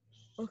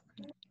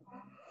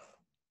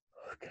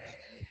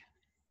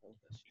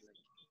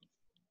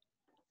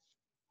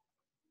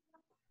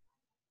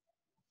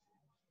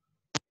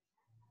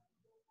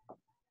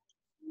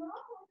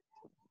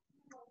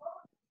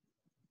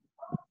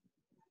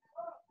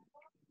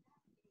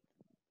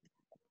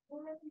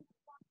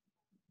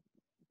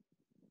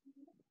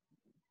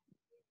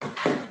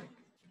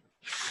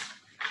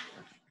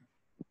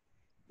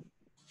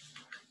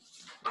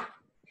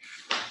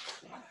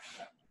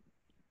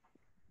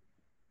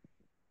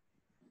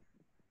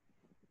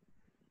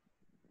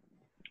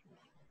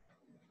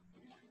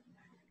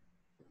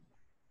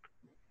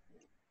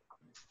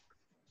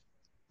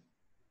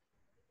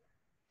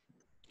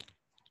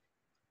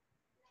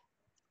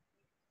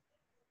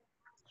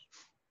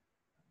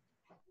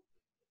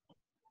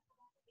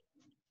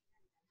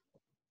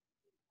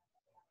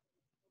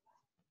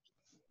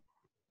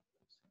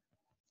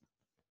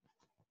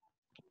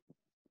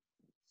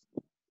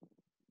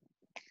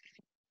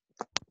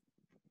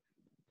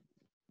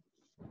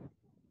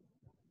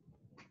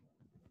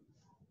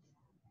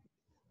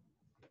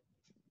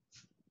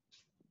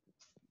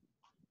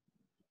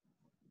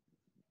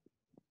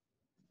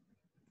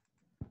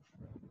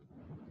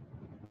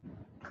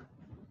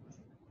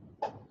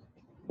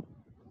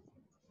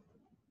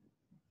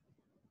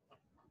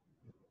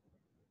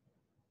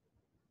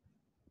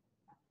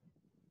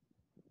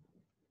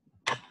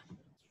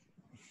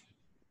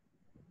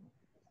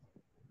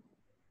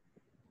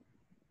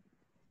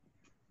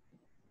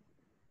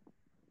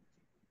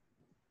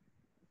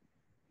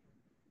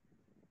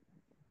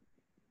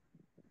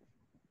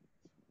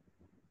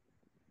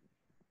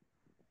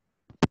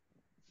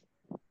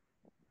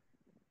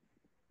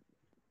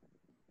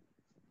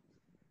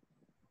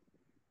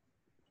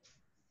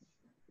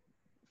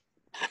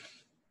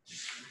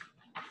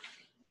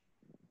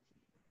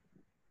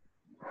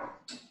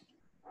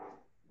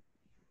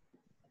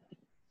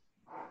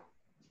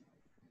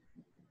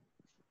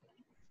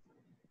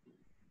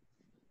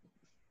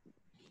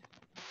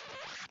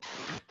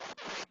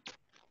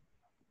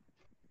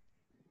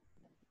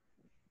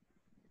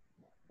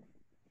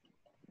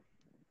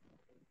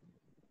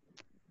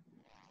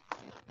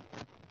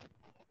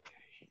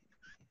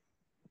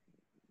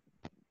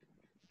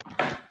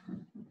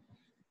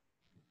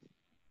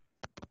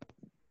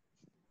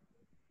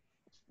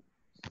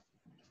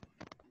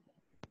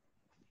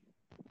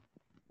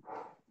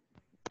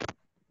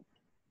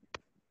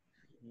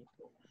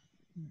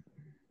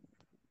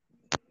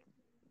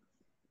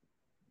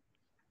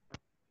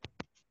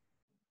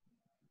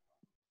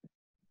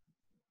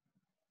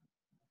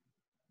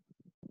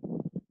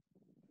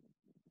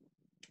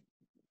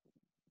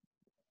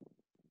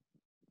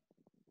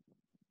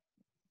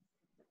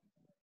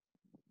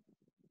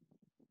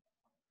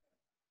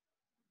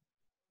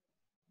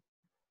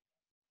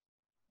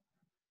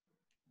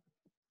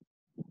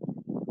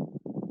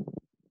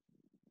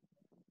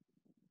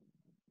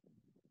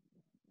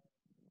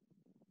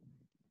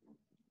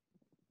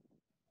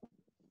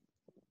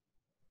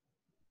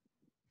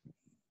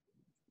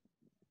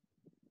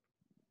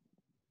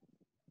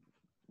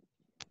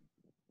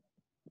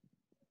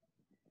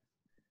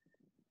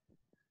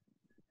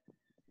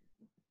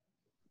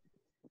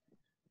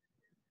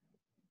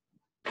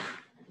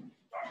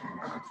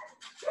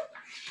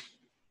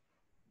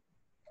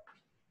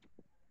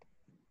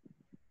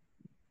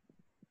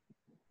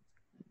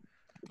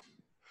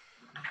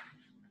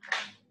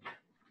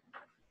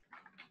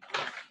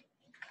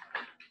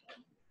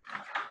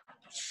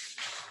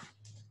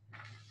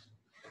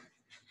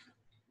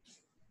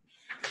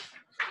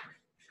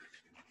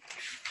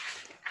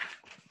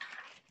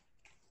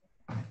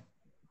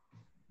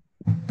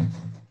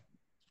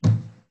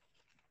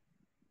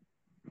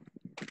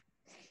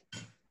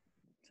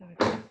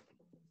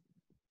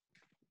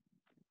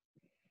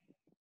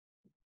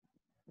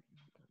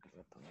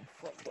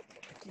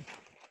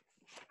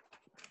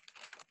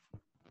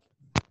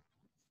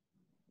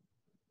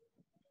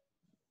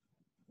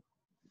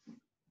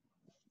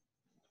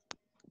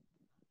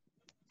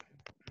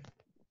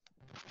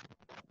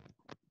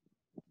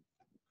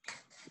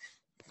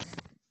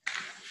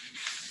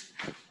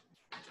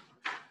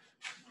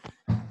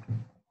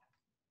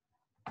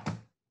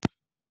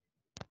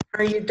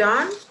 Are you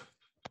done?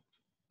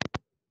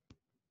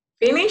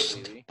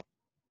 Finished?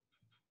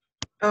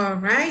 All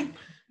right.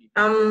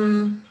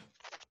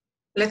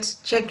 Let's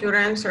check your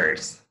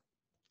answers.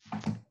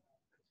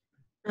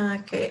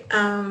 Okay.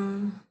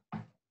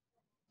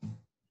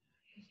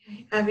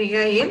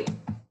 Abigail.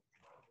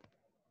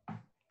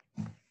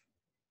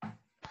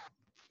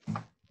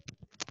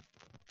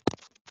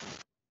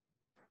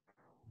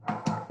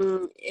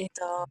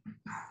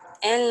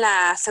 En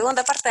la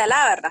segunda parte de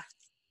la, ¿verdad?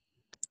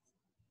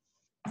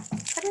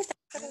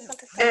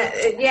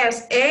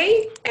 Yes,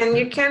 A, and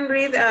you can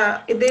read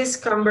this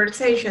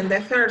conversation, the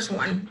first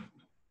one.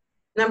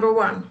 Number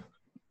 1.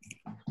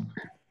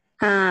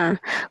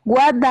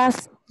 What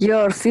does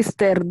your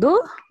sister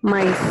do?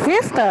 My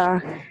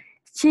sister,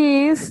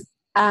 she's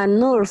a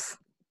nurse.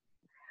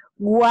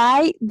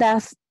 Why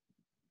does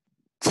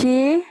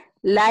she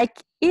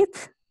like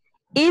it?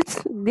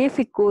 It's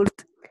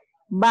difficult,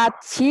 but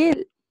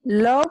she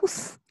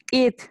loves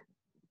it.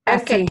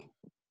 Okay. Así.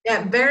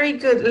 Yeah, very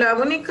good. La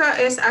única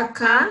es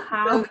acá.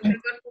 How.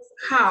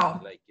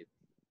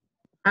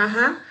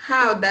 Ajá.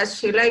 How does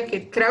she like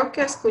it? Creo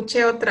que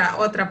escuché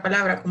otra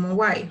palabra como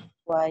why.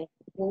 Why?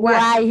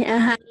 Why,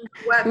 ajá.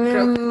 What,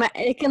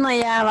 Es que no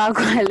hallaba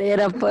cuál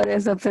era, por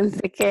eso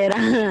pensé que era.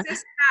 This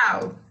is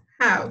how.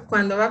 How.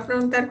 Cuando va a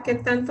preguntar qué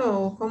tanto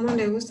o cómo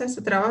le gusta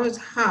su trabajo es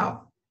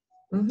how.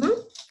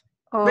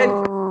 Oh,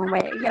 bueno,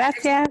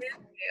 gracias.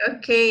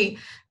 Okay.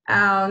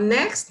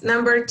 Next,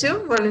 number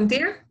 2,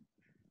 volunteer.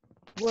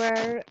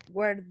 Where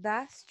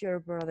does your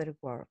brother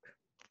work?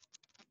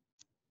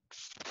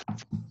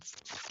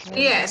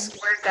 Yes,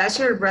 where does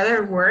your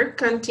brother work?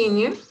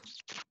 Continue.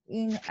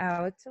 In a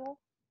hotel.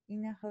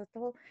 In a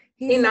hotel.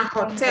 In a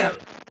hotel.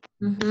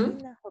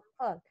 In a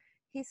hotel.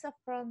 He's a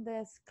front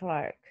desk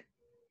clerk.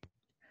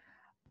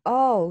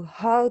 Oh,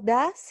 how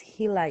does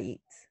he like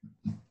it?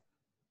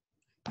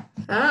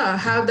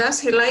 How does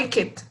he like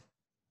it?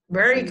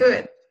 Very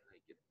good.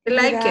 He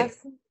like it.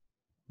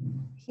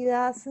 He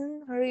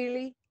doesn't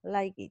really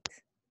like it.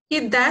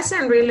 He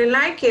doesn't really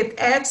like it.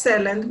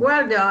 Excellent.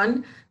 Well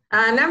done.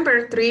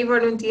 Number 3,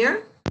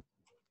 volunteer.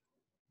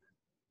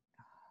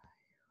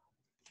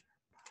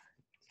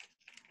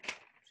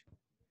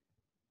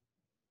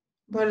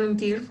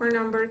 Volunteer for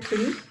number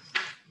 3.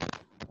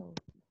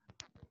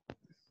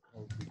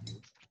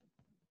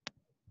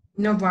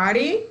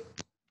 Nobody?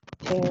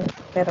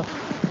 Pero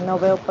no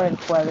veo por el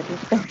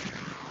cuadrito.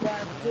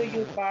 What do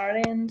your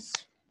parents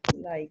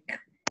like?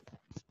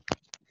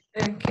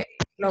 Ok,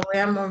 lo voy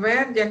a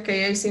mover, ya que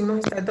ya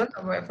hicimos estas dos,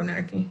 lo voy a poner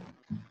aquí.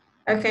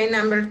 Ok,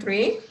 number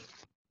 3.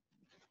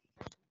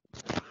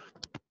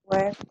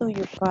 Where do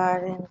your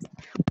parents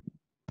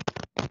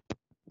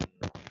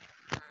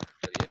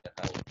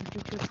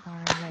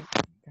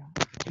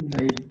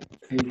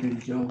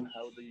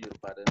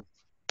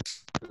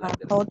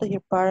how do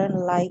your parents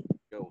like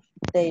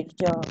their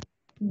job?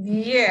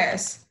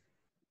 Yes.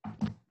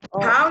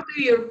 Oh. How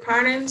do your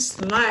parents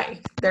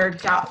like their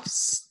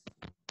jobs?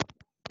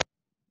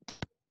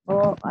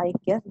 Oh, I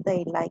guess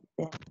they like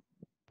them.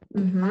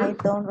 I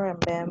don't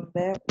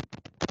remember.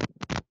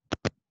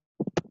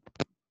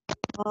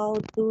 How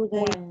do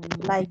they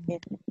like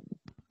it?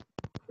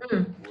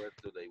 Where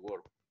do they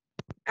work?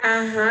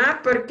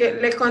 Ajá, porque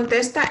le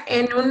contesta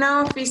en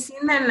una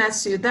oficina en la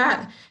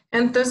ciudad.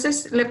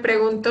 Entonces le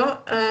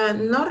preguntó,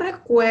 no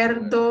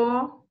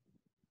recuerdo.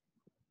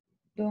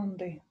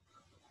 ¿Dónde?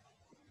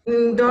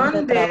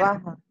 ¿Dónde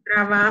trabajan?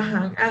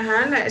 Trabajan.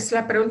 Ajá,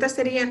 la pregunta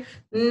sería,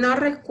 no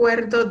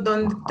recuerdo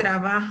dónde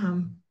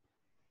trabajan.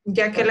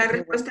 Ya que la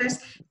respuesta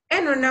es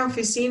en una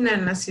oficina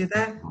en la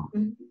ciudad.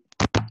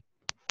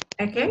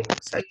 Okay,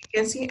 so you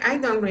can see, I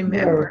don't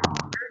remember.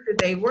 Where do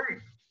they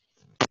work?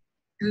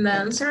 And the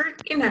answer,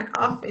 in an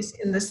office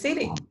in the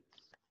city.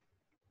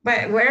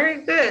 But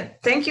very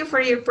good. Thank you for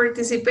your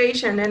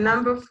participation. And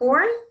number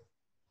 4?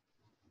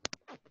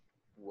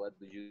 What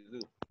do you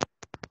do?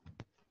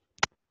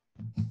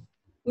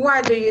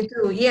 What do you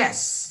do?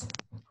 Yes.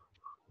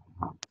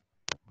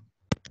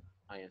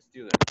 I am a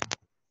student.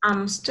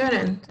 I'm a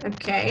student.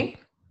 Okay.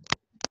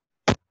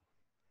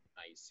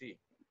 I see.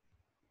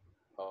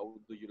 How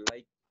do you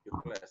like your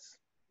class?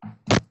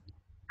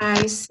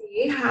 I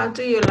see. How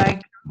do you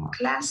like your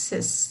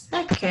classes?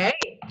 Okay.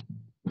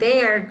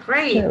 They are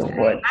great. I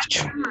like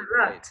them a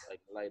lot. I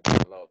like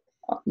them a lot.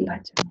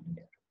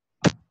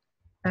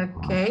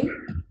 Okay.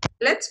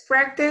 Let's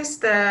practice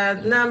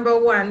the number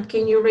 1.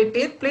 Can you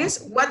repeat,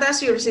 please? What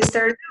does your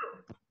sister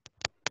do?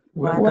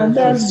 What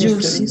does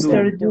your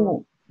sister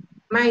do?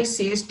 My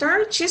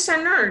sister, she's a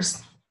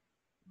nurse.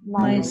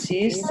 My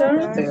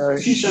sister,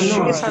 She's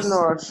a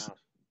nurse.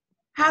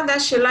 How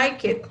does she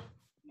like it?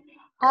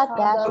 How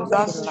How does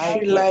does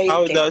she like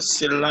How it? does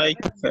she like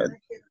it?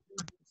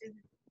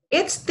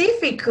 It's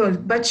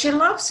difficult, but she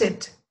loves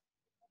it.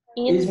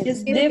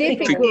 It's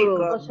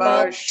difficult,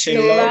 But she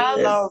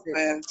loves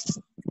it.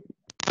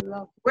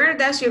 Where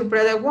does your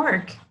brother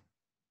work?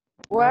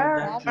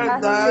 Where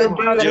does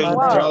your Your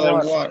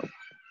brother work?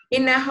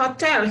 In a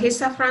hotel.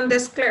 He's a front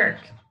desk clerk.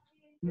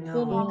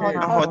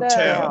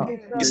 Hotel.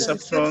 He's a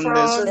front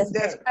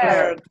desk.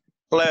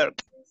 clerk.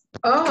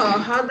 Oh,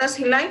 how does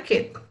he like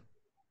it?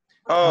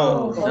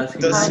 Oh,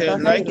 does he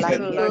like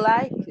it?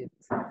 Like it.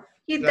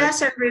 He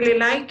doesn't really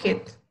like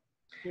it.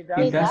 He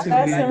He doesn't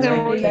doesn't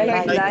really really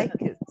like like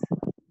it. it.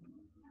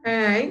 All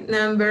right,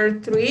 number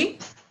 3.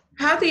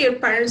 How do your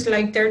parents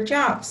like their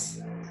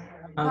jobs?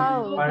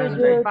 How do Parents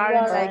your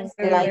parents like Like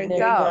their their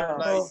job?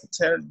 Like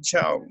their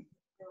job.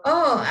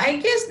 Oh, I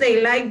guess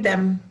they like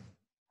them.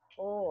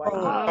 Oh,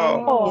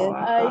 Oh,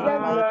 I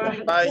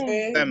don't like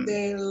They, them.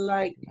 they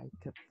like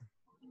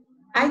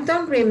I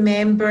don't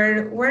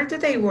remember. Where do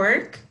they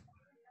work?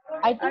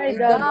 I don't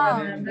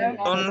Don't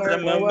remember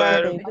remember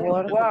where they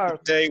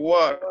work. they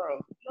work.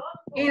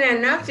 In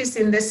an office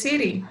in the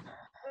city.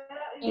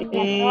 In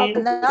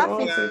in an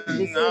office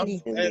in the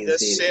city. In the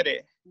city.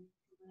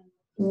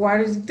 What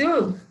do you do?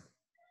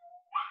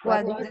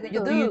 What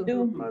do you do?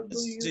 What do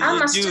I'm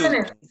you a do?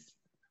 student.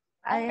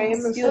 I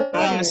am a I'm a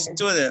I'm a student.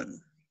 student.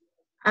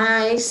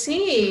 I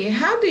see.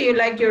 How do you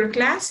like your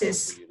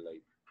classes?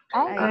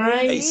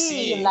 I I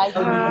see. see.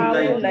 How do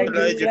you like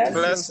Like your your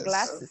classes?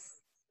 classes.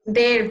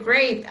 They're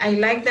great. I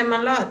like them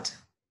a lot.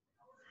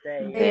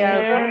 They are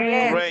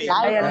great. Great.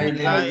 I Like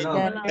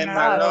like them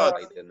a lot.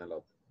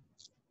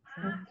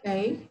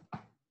 Okay.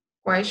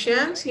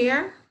 Questions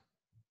here?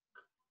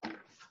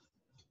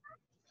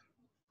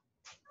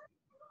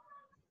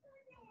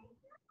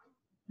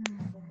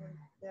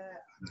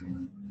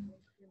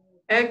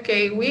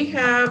 Okay, we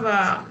have,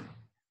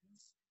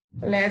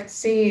 let's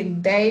see,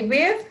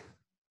 David,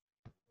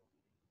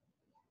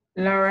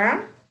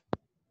 Laura,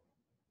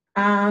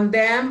 and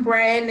then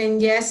Brian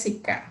and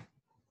Jessica.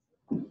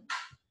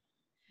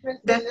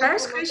 The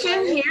first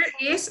question here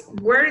is,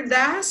 where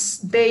does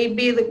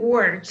David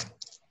work?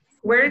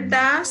 Where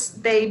does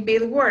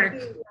David work?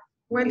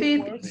 What do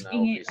you think?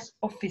 In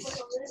office.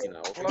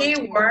 He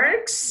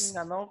works In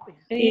an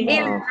office. in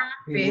an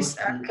office.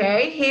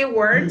 Okay, he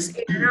works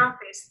in an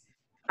office.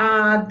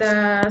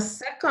 The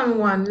second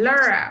one,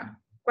 Laura,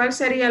 ¿cuál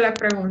sería la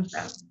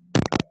pregunta?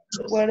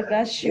 Where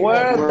does she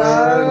Where work?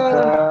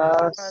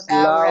 does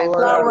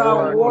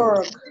Laura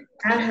work?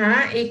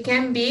 It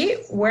can be,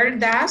 where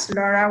does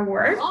Laura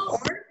work or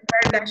where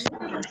does she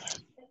work?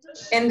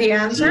 And the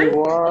answer? She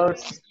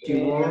works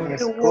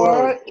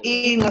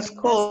in a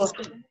school.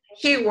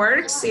 He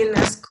works in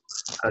a school.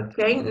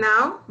 Okay,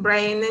 now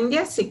Brian and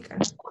Jessica.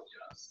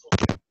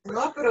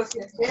 No, pero si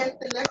es el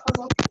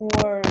teléfono.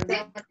 Where do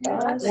they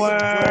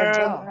work?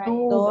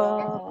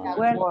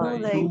 Where do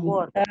they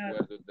work?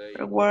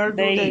 Where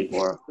They do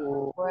work.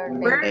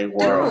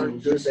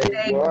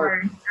 they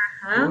work?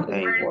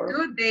 Where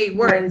do they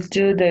work? Where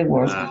do they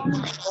work?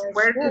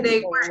 Where do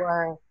they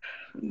work?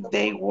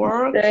 They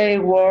work They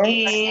work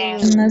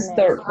in a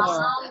store.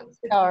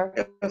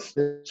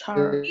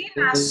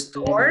 In a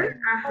store,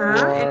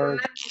 en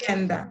una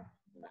tienda.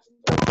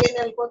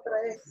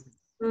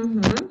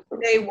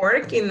 They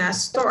work in a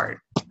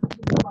store.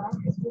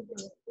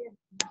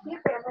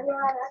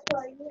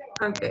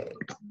 Okay.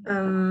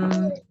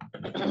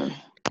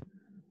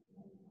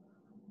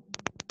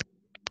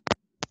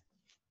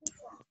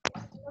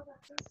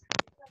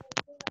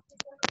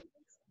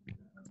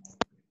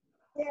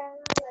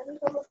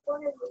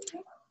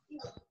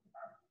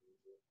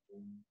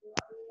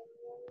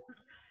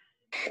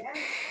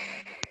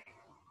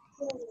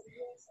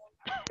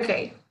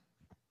 Okay,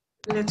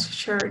 let's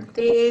share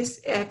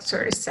this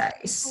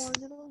exercise.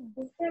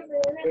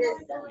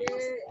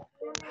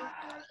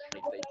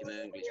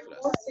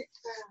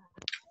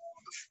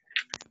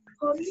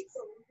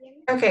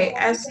 Okay,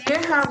 as you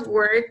have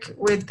worked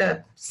with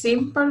the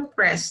simple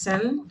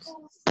present,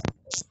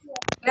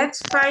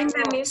 let's find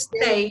the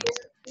mistake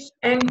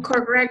and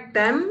correct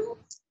them.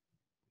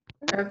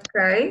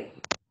 Okay.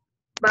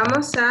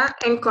 Vamos a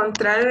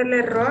encontrar el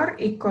error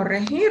y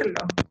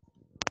corregirlo.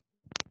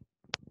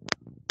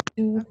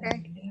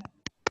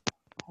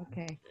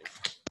 Okay.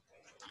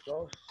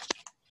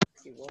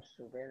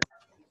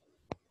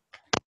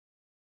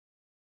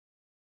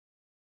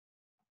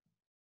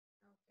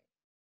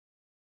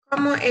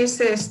 ¿Cómo es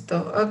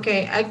esto? Ok,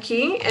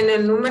 aquí en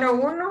el número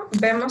 1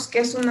 vemos que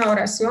es una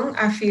oración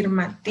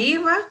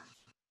afirmativa,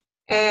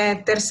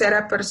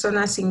 tercera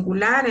persona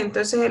singular.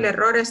 Entonces el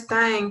error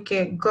está en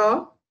que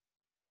go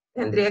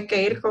tendría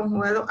que ir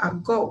conjugado a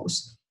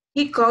goes.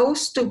 He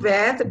goes to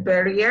bed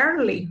very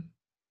early.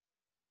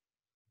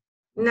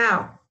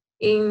 Now,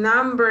 in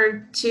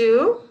number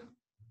 2,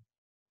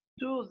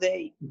 Do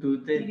they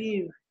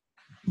live?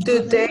 do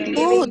they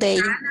live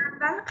in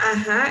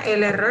Canada?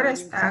 El error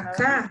está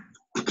acá.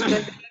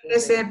 Tendría que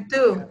ser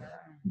do.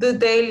 Do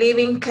they live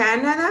in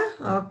Canada?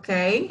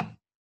 Okay.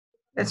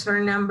 That's for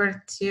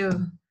number 2.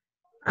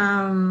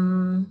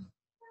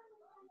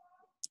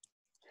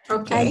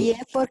 Okay. Allí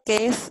es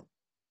porque es.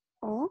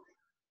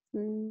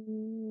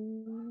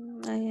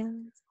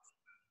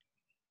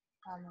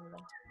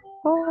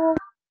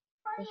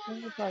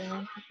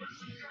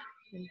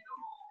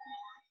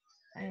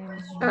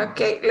 Ok,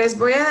 les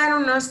voy a dar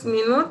unos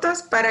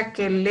minutos para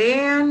que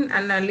lean,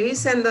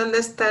 analicen dónde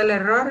está el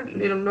error,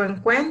 lo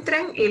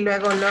encuentren y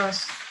luego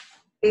los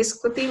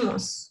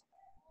discutimos.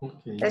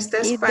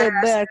 Este es Y para the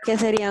bear, ¿qué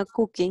sería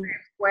cooking?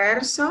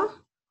 refuerzo.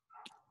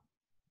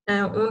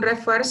 Un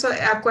refuerzo.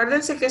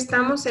 Acuérdense que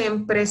estamos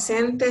en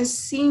presente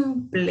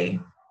simple.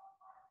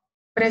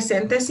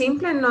 Presente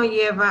simple no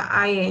lleva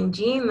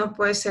ing, no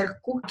puede ser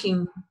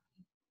cooking.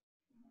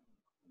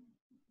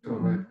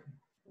 Correcto.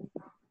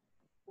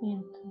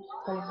 Entonces,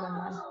 ¿cuál es lo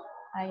malo?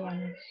 I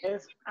am.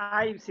 Es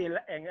I, sí,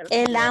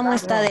 El amo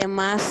está amo. de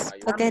más. Am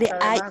Porque está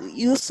de I más.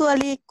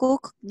 usually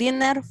cook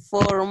dinner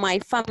for my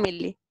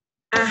family.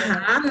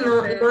 Ajá,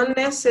 no, Ese- no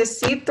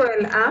necesito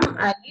el am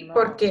ahí No.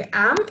 porque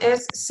am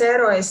es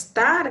cero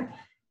estar.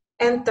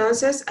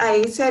 Entonces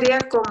ahí sería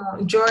como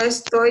yo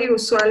estoy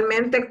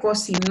usualmente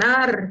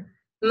cocinar.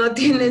 No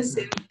tiene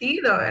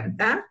sentido,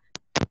 ¿verdad?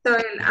 So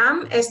el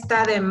am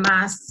está de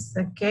más,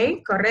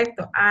 ¿ok?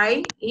 Correcto.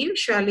 I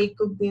usually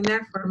cook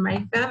dinner for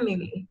my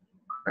family.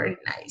 Very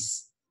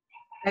nice.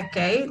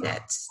 Okay,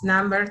 that's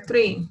number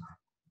 3.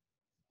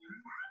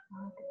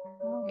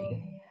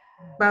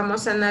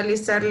 Vamos a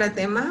analizar las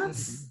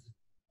demás.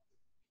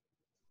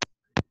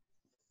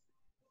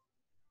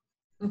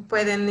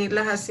 Pueden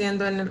irlas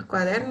haciendo en el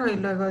cuaderno y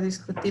luego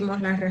discutimos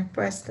las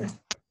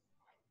respuestas.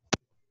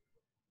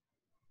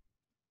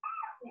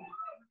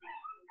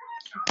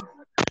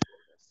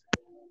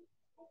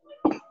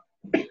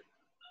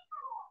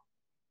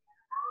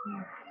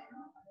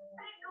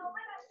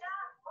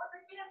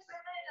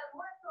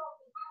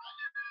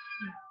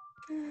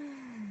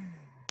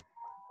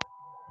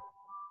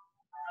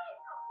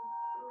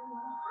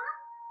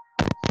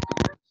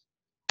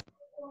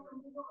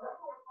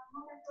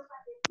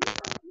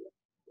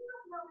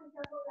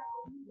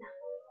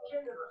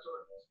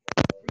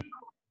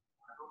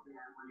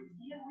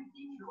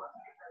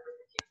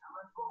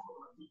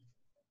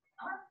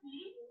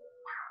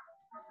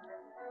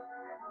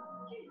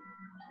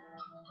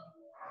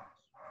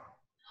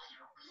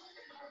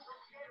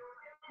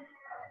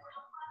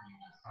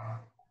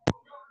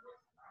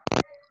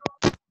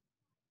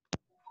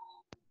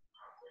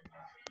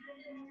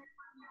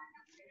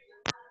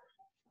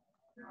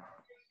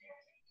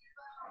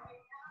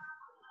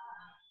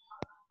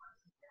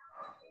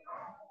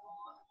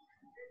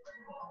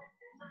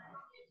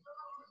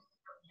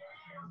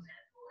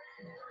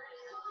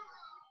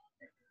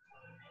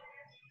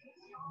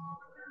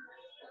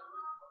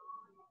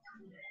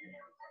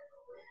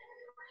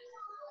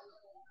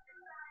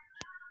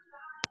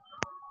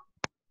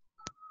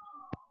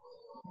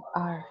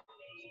 Are.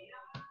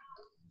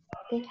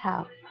 They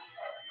have.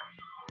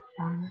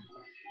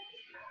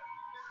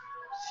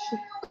 She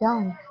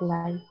don't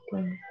like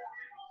them.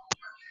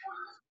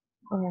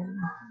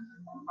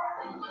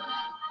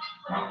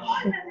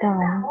 She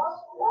don't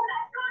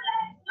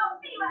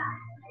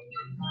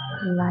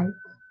like.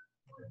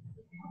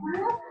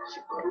 She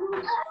don't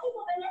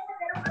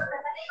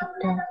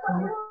like.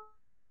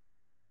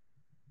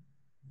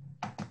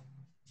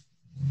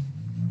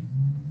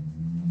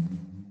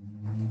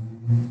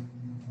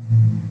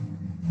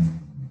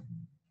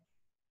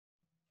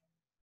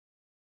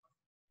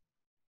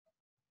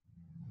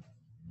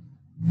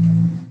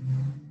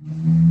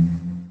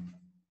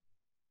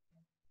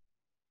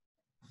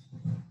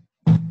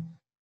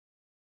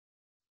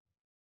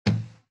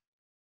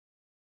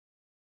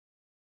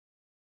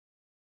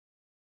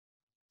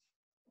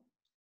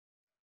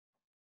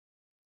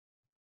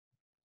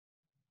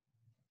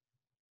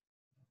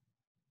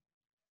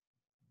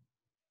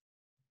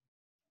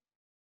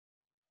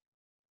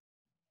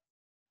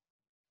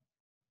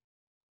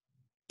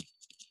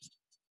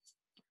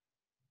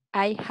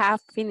 I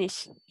have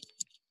finished.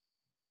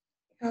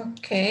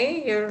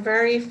 Okay, you're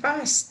very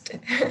fast.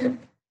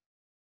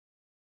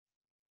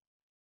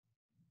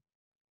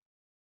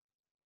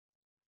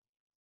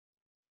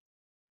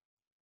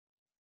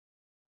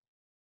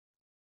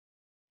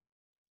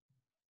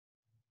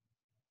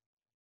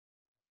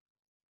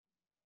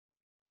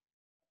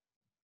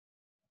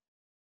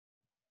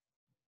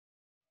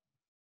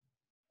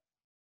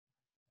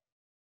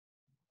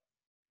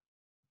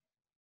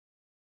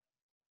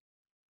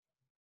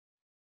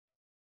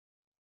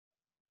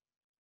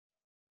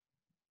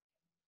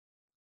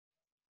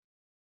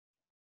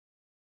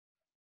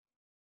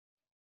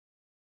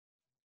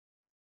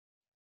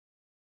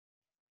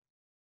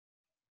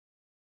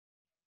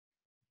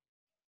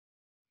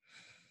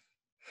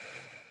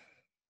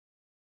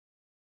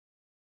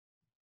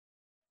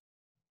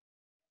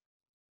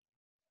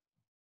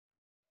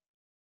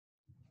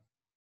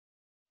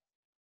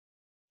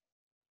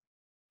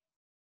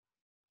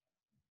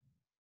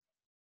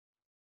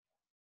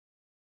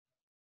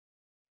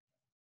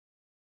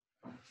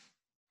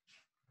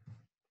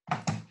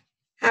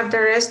 Have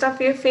the rest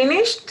of you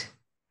finished?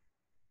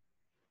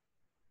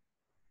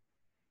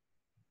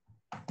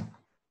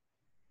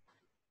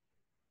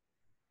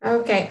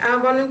 Okay,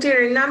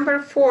 volunteer number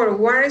 4.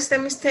 Where is the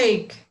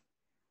mistake?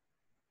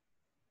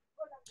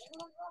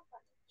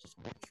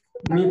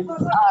 Meet.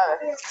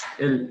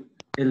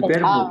 El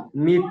verbo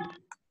meet.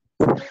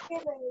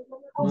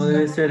 No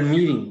debe ser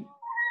meeting.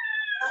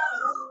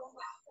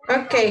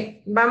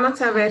 Ok,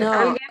 vamos a ver. No,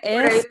 ¿Alguien por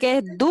ahí? es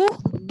que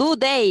do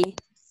they,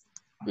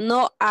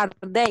 no are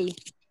they.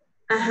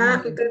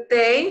 Ajá,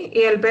 they,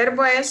 y el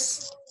verbo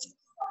es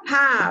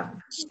have,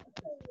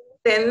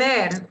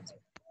 tener.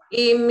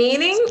 Y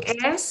meeting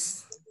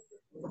es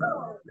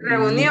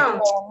reunión.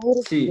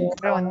 Sí,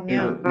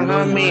 Reunión. pero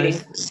no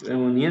es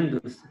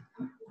reuniéndose.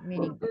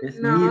 Meeting. Es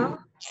No.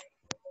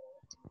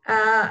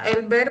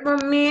 El verbo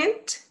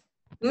meet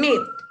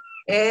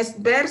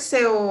es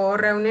verse o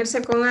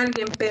reunirse con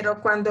alguien,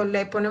 pero cuando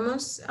le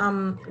ponemos,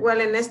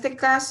 en este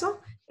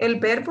caso, el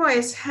verbo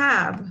es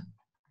have,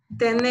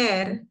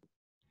 tener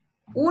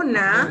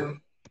una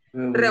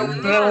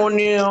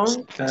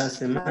reunión. Cada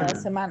semana.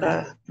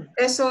 Semana.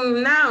 Es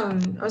un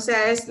noun, o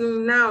sea, es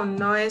un noun,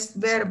 no es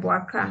verbo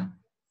acá.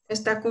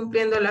 Está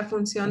cumpliendo la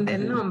función de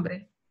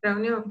nombre,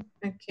 reunión,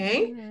 ok.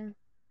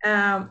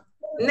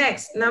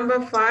 Next, number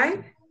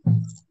 5.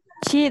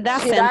 She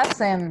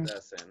doesn't.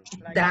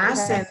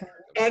 Doesn't.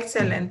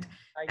 Excellent.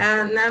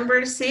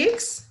 Number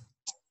 6.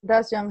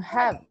 Doesn't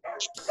have.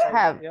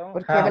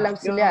 Porque Have. el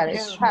auxiliar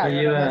es have.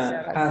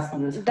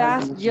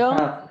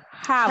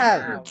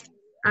 have.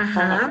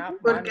 Ajá,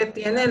 porque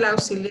tiene el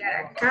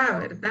auxiliar acá,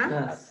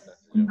 ¿verdad?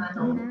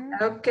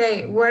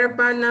 Okay, what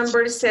about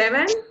number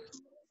 7?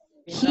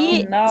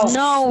 He knows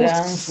knows. the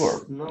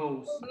answer.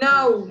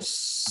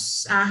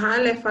 Knows. Ajá,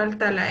 le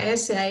falta la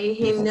S ahí.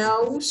 He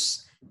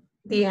knows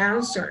the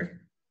answer.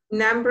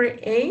 Number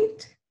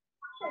 8.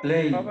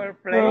 Play.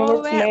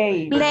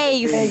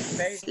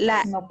 Plays.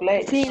 No,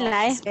 play. Sin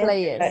la E.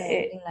 Players.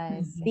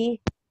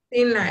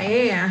 Sin la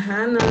E,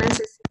 ajá, no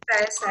necesita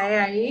esa E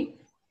ahí.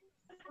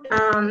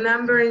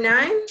 Number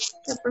 9.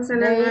 ¿Qué pasa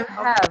en el They 9?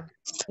 have.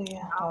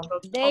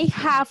 They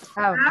have.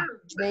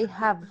 They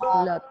have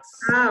lots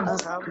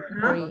of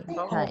free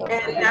time.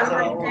 And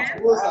number 10.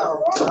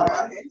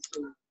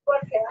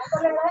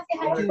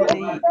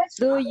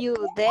 Do you?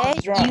 They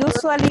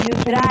usually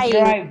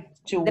drive.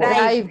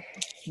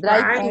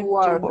 Drive to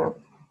work.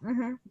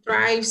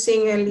 Drive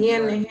sin el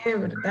ING,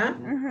 ¿verdad?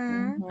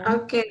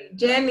 Ok,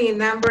 Jenny,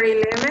 number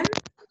 11.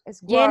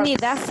 Jenny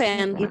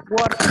doesn't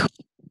work.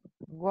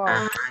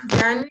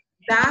 Jenny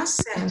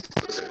doesn't.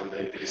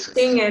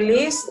 Sin el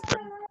is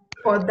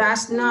o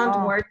does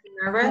not work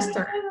in a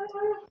restaurant.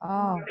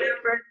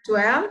 Number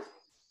 12.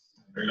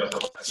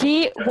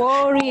 She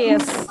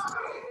worries.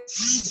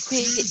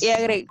 Sí,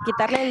 y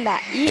quitarle la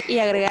I y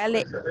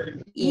agregarle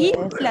I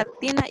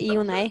latina y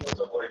una E.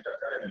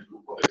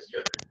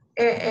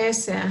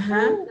 ES,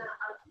 ajá.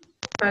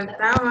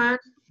 Faltaba.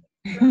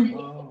 En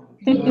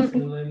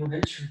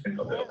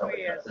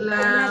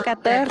la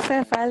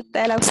 14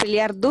 falta el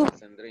auxiliar do.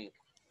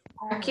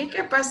 Aquí,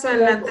 ¿qué pasa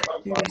en la my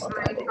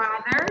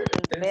father?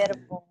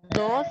 Verbo.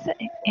 12,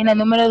 en la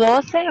número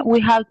 12, we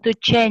have to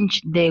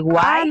change the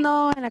Y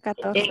No, en la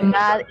 14. en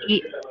add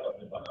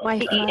My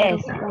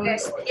es.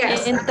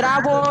 Yes. En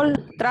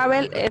travel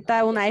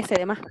está una S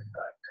de más.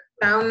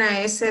 Está una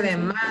S de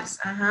más,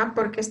 ajá,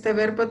 porque este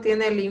verbo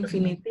tiene el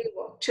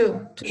infinitivo.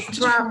 To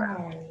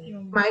travel.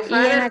 My Y en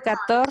father. la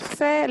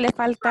 14 le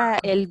falta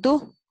el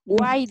do.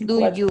 Why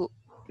do you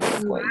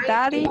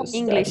study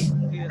English?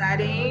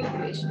 Study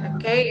English,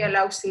 ok. El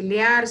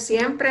auxiliar,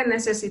 siempre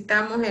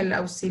necesitamos el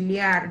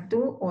auxiliar,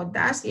 do o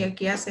does, y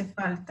aquí hace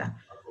falta.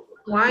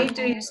 Why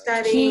do you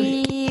study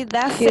English?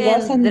 He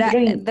doesn't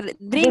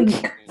drink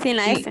sin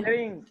la S.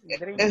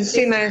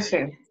 Sin la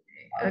S.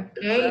 Ok,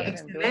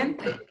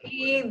 excelente.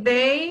 Y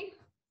they.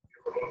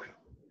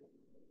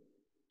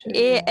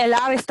 Y el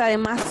R está de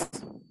más.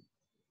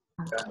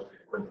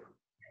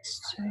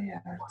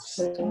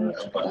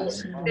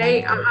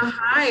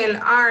 Ajá, el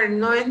are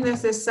no es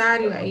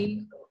necesario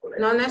ahí.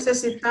 No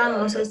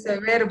necesitamos ese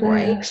verbo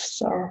ahí.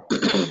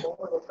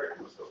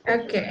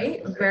 Ok,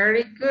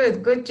 very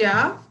good. Good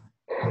job.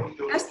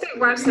 Este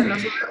igual se los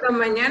mando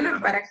mañana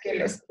para que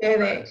les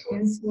quede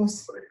en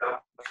sus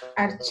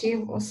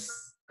archivos.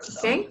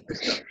 Ok.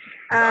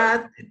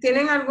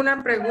 ¿Tienen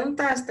alguna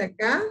pregunta hasta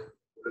acá?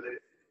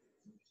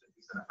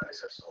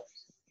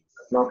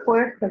 No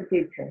question,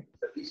 teacher.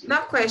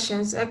 No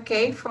questions,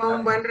 ok. Fue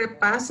un buen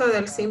repaso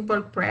del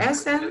simple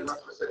present.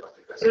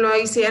 Lo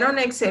hicieron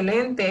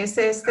excelente.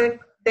 Este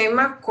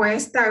tema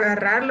cuesta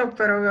agarrarlo,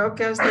 pero veo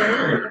que a ustedes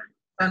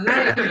no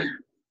nada.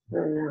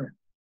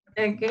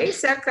 Okay,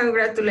 so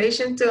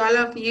congratulations to all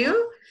of you.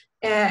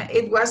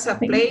 It was a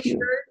pleasure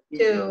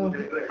to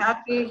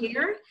have you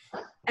here.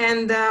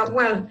 And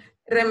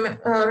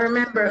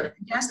remember,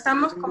 ya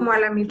estamos como a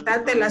la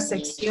mitad de la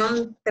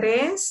sección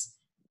 3.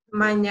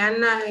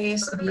 Mañana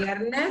es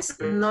viernes,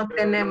 no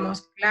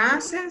tenemos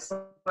clases.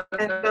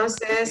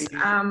 Entonces,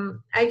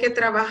 hay que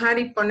trabajar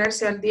y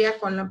ponerse al día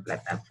con la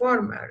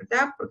plataforma,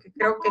 ¿verdad? Porque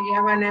creo que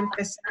ya van a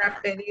empezar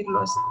a pedir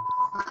los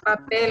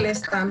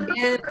papeles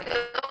también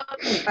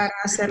para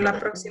hacer la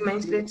próxima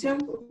inscripción.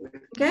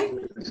 Okay?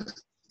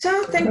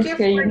 So, thank you for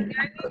joining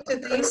to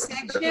this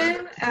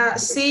section.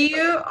 See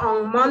you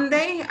on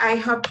Monday. I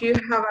hope you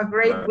have a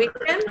great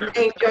weekend.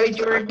 Enjoy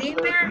your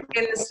dinner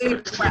and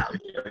sleep well.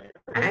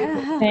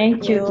 Right?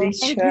 Thank you,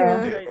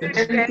 teacher.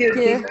 Thank you,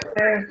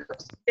 teacher.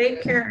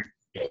 Take care.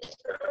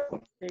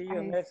 See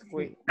you next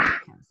week.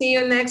 See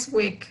you next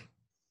week.